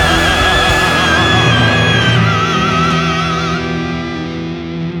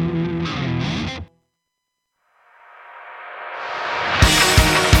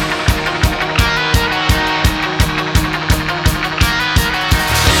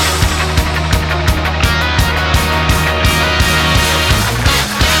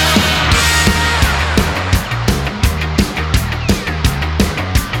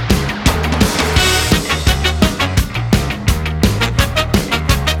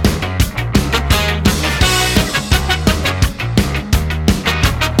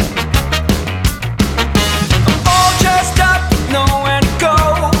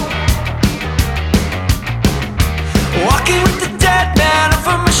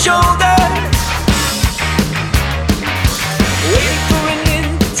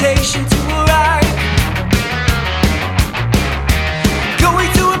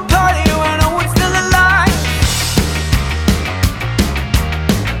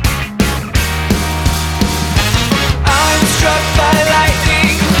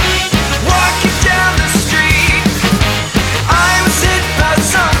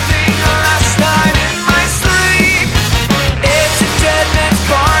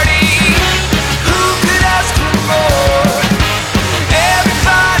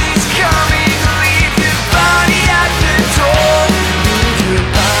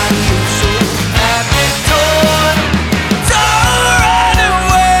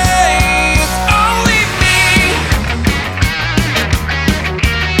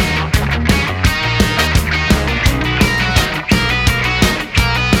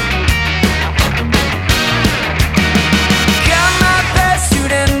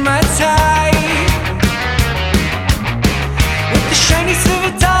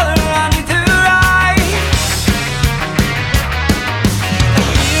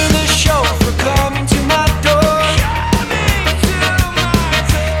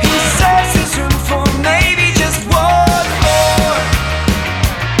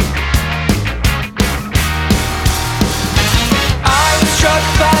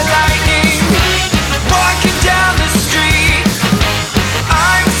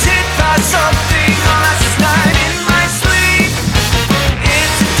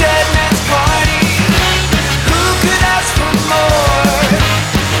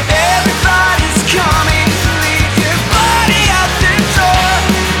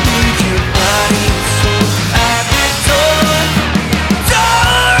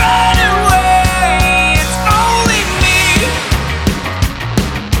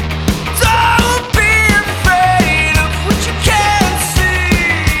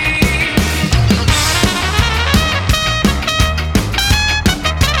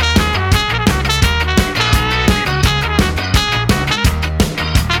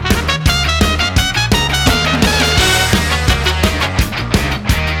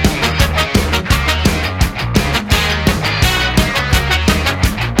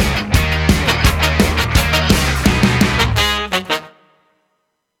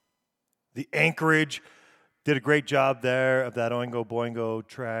 Anchorage. Did a great job there of that Oingo Boingo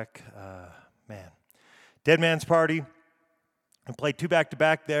track. Man. Dead Man's Party. I played 2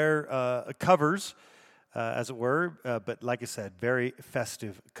 back-to-back there, covers, as it were. But like I said, very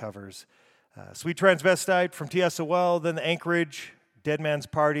festive covers. Sweet Transvestite from TSOL, then the Anchorage, Dead Man's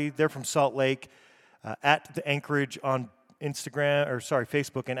Party. They're from Salt Lake. At the Anchorage on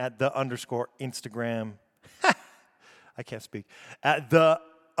Facebook, and at @the_Instagram. I can't speak. At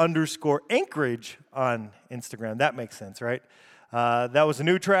 @the_Anchorage on Instagram. That makes sense, right? That was a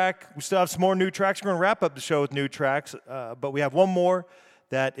new track. We still have some more new tracks. We're going to wrap up the show with new tracks, but we have one more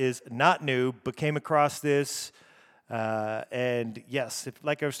that is not new, but came across this. And yes,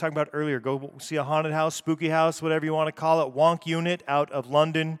 like I was talking about earlier, go see a haunted house, spooky house, whatever you want to call it. Wonk Unit out of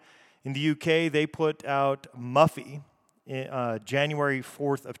London in the UK. They put out Muffy January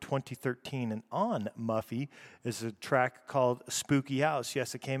 4th of 2013. And on Muffy is a track called Spooky House.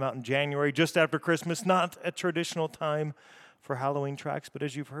 Yes, it came out in January, just after Christmas. Not a traditional time for Halloween tracks, but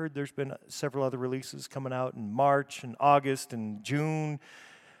as you've heard, there's been several other releases coming out in March and August and June,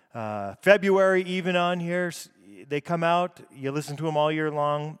 February even on here. They come out, you listen to them all year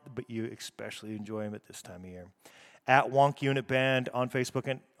long, but you especially enjoy them at this time of year. At Wonk Unit Band on Facebook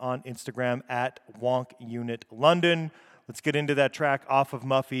and on Instagram, at Wonk Unit London. Let's get into that track off of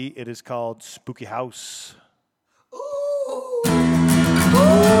Muffy. It is called Spooky House.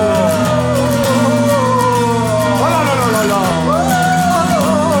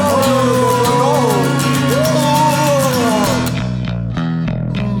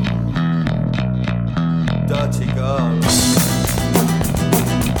 Dirty girl.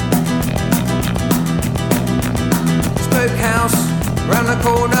 Spook house, round the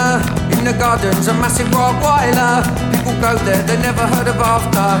corner, in the gardens, a massive Rottweiler. People go there, they never heard of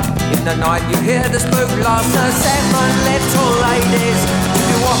after. In the night you hear the spook laughter. 7 little ladies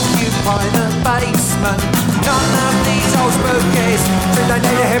to occupy the basement. None of these old spookies think they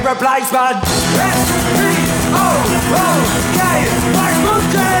need a hip replacement. S-P-O-O-K, like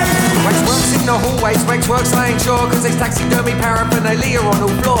spooky. Wax works in the hallways, Wax works laying shore, cause there's taxidermy paraphernalia on all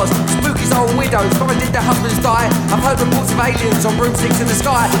floors. Spookies old widows, probably did their husbands die. I've heard reports of aliens on broomsticks in the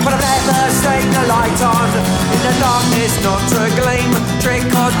sky, but I've never seen the light on. In the darkness, not a gleam. Trick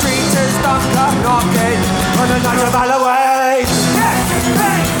or treaters don't come knocking on the night of Halloween.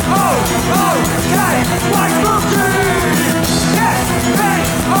 S-P-O-O-K, like spooky.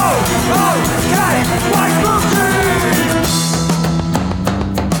 S-P-O-O-K, like spooky.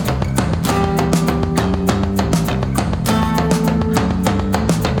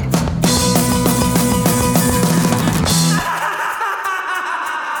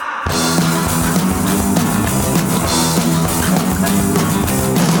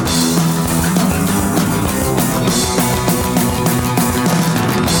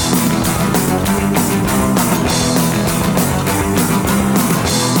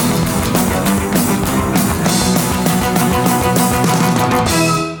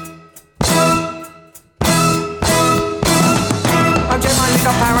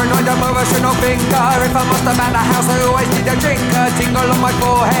 If I must have had a house, I always need a drink. A tingle on my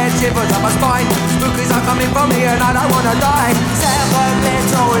forehead, shivers up my spine. Spookies are coming for me and I don't wanna die. 7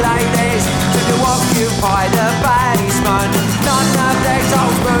 little ladies to occupy the basement. None of these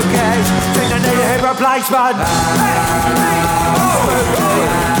old spookies think they need a hip replacement.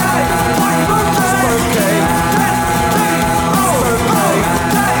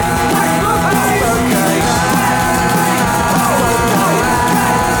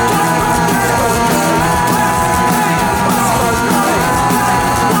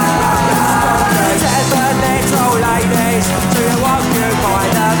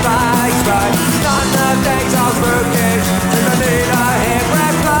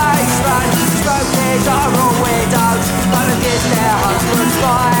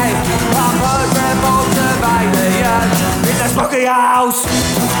 Spooky House!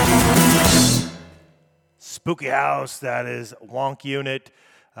 Spooky House, that is Wonk Unit.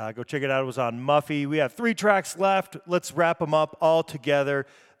 Go check it out. It was on Muffy. We have 3 tracks left. Let's wrap them up all together.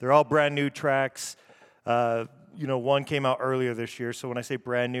 They're all brand new tracks. One came out earlier this year, so when I say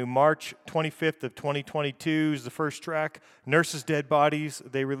brand new, March 25th of 2022 is the first track. Nurses' Dead Bodies.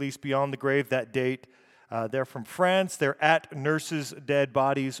 They released Beyond the Grave that date. They're from France. They're at Nurses' Dead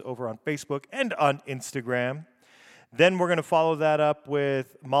Bodies over on Facebook and on Instagram. Then we're going to follow that up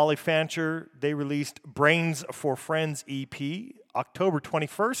with Molly Fancher. They released Brains for Friends EP October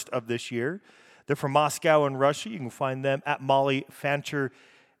 21st of this year. They're from Moscow in Russia. You can find them at Molly Fancher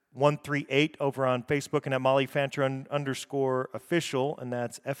 138 over on Facebook and at Molly Fancher _official, and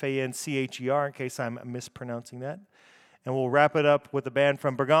that's FANCHER in case I'm mispronouncing that. And we'll wrap it up with a band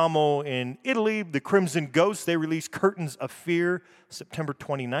from Bergamo in Italy, the Crimson Ghost. They released Curtains of Fear September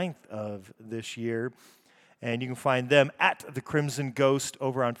 29th of this year. And you can find them at The Crimson Ghost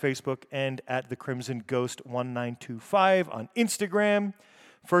over on Facebook and at The Crimson Ghost 1925 on Instagram.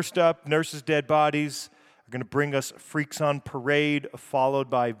 First up, Nurses Dead Bodies are going to bring us Freaks on Parade, followed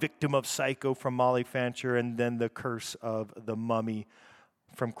by Victim of Psycho from Molly Fancher, and then The Curse of the Mummy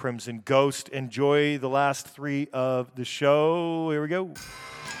from Crimson Ghost. Enjoy the last three of the show. Here we go.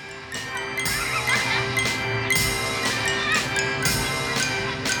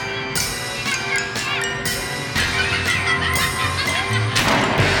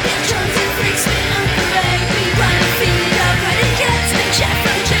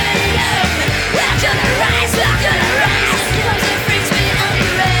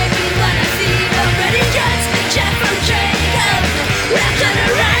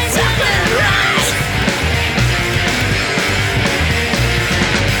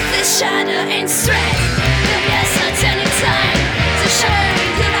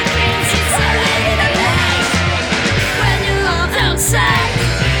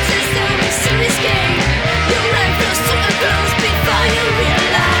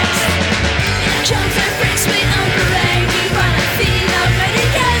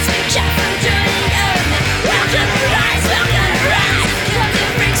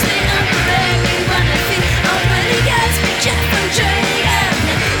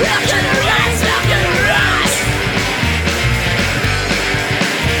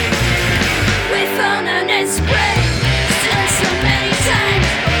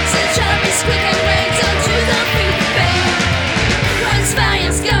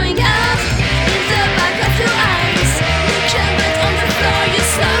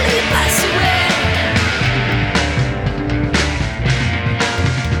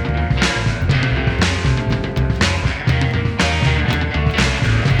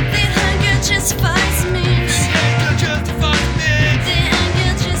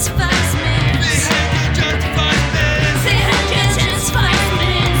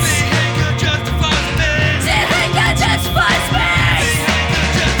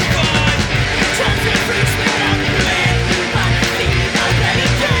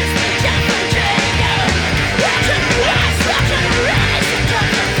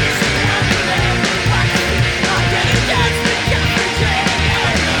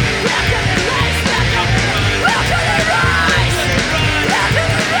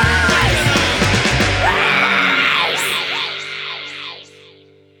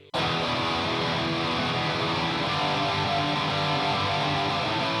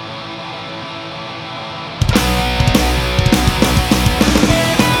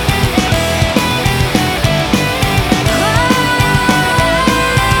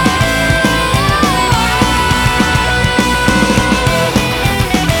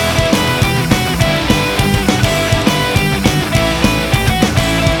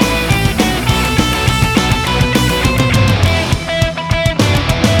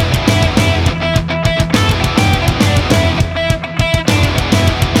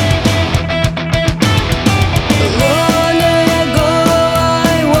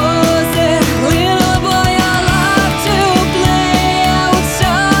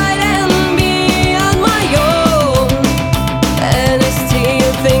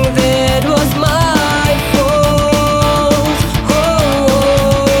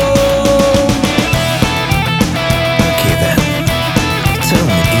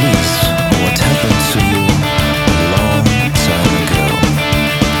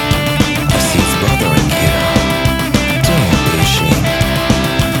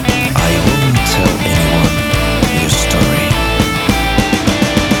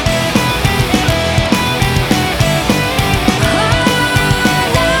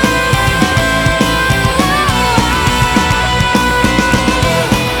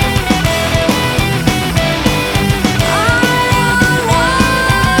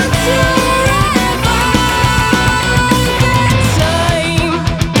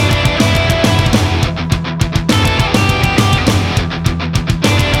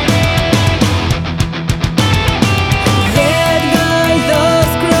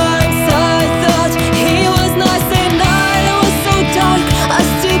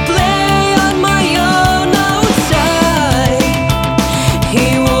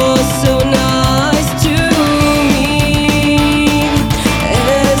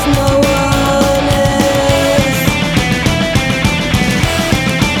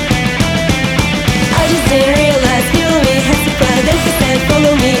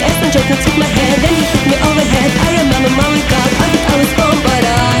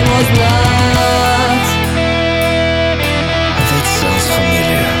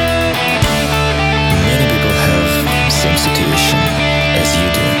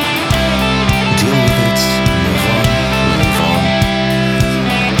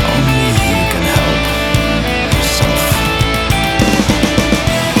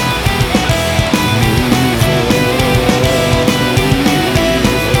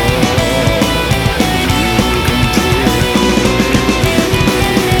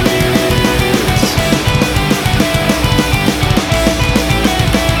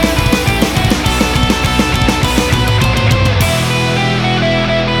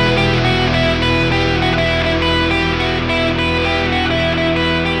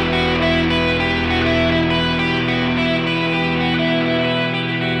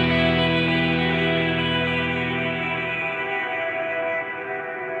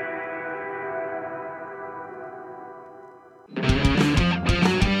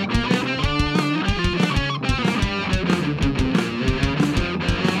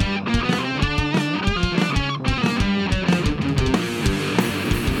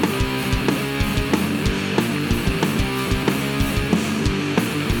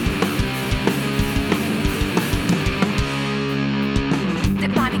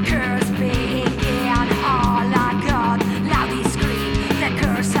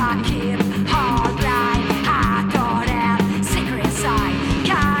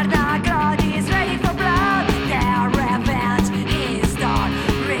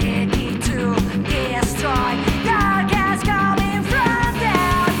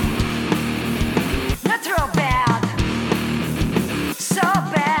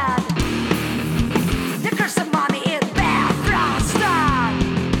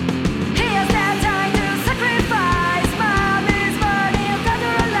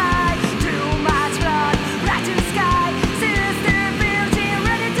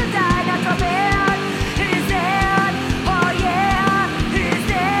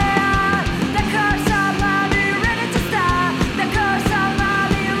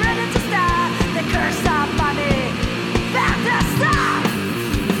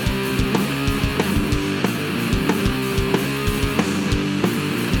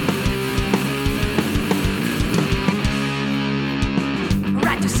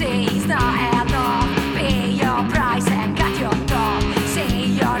 See, it's not enough. Pay your price and got your dog.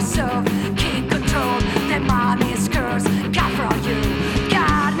 See yourself, keep control. The mommy's curse, come from you.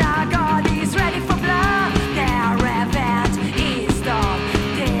 God, now God is ready for blood. Their revenge is done.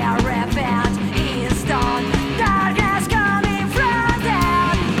 Their revenge is done. Darkness coming from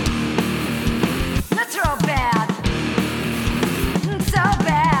them. Not so bad. So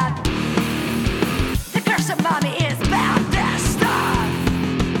bad. The curse of mommy is bound this time.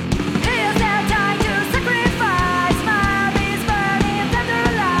 Here's their time to sacrifice. Mommy's burning tender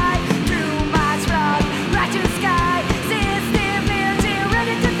light. Too much blood, right to the sky. Sister Virgin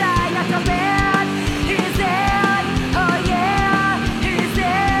ready to die. Not so bad. He's dead. Oh yeah, he's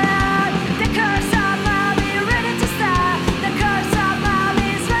dead. The curse of mommy ready to stop. The curse of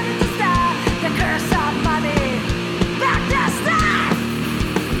mommy's ready to stop. The curse of mommy back this time.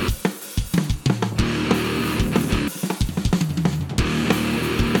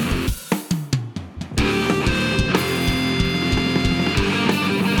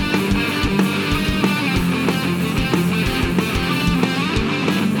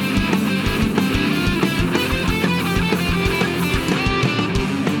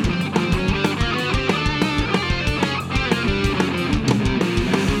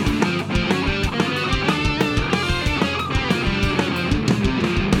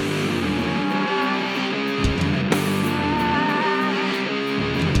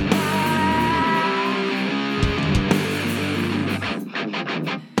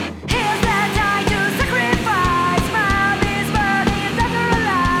 Here's their time to sacrifice. Mommy's burning tender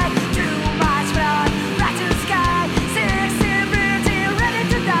alive. Too much blood, right to the sky. 16 Virgin ready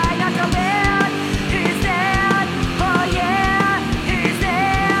to die. Not so bad. He's dead. Oh yeah, he's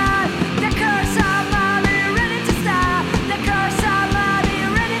dead. The curse of mommy ready to stop. The curse of mommy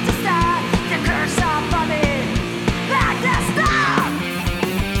ready to stop. The curse of mommy back to stop.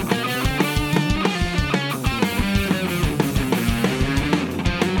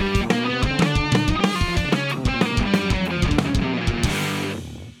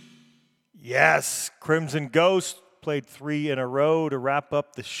 Yes, Crimson Ghost played 3 in a row to wrap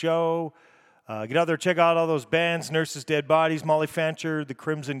up the show. Get out there, check out all those bands, Nurses Dead Bodies, Molly Fancher, The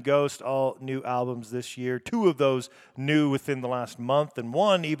Crimson Ghost, all new albums this year. 2 of those new within the last month, and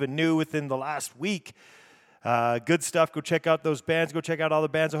 1 even new within the last week. Good stuff. Go check out those bands. Go check out all the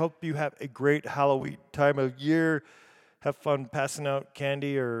bands. I hope you have a great Halloween time of year. Have fun passing out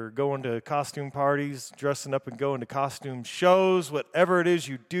candy or going to costume parties, dressing up and going to costume shows. Whatever it is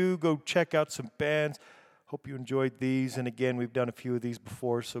you do, go check out some bands. Hope you enjoyed these. And again, we've done a few of these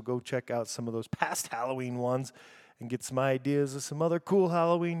before, so go check out some of those past Halloween ones and get some ideas of some other cool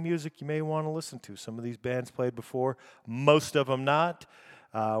Halloween music you may want to listen to. Some of these bands played before, most of them not.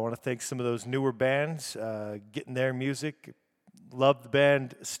 I want to thank some of those newer bands getting their music. Love the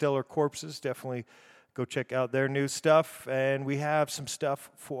band Stellar Corpses. Definitely go check out their new stuff. And we have some stuff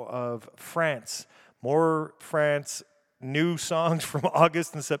of France. More France, new songs from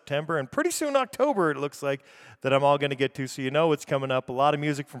August and September, and pretty soon October, it looks like, that I'm all going to get to. So you know what's coming up. A lot of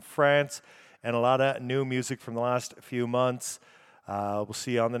music from France and a lot of new music from the last few months. We'll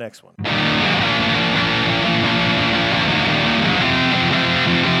see you on the next one.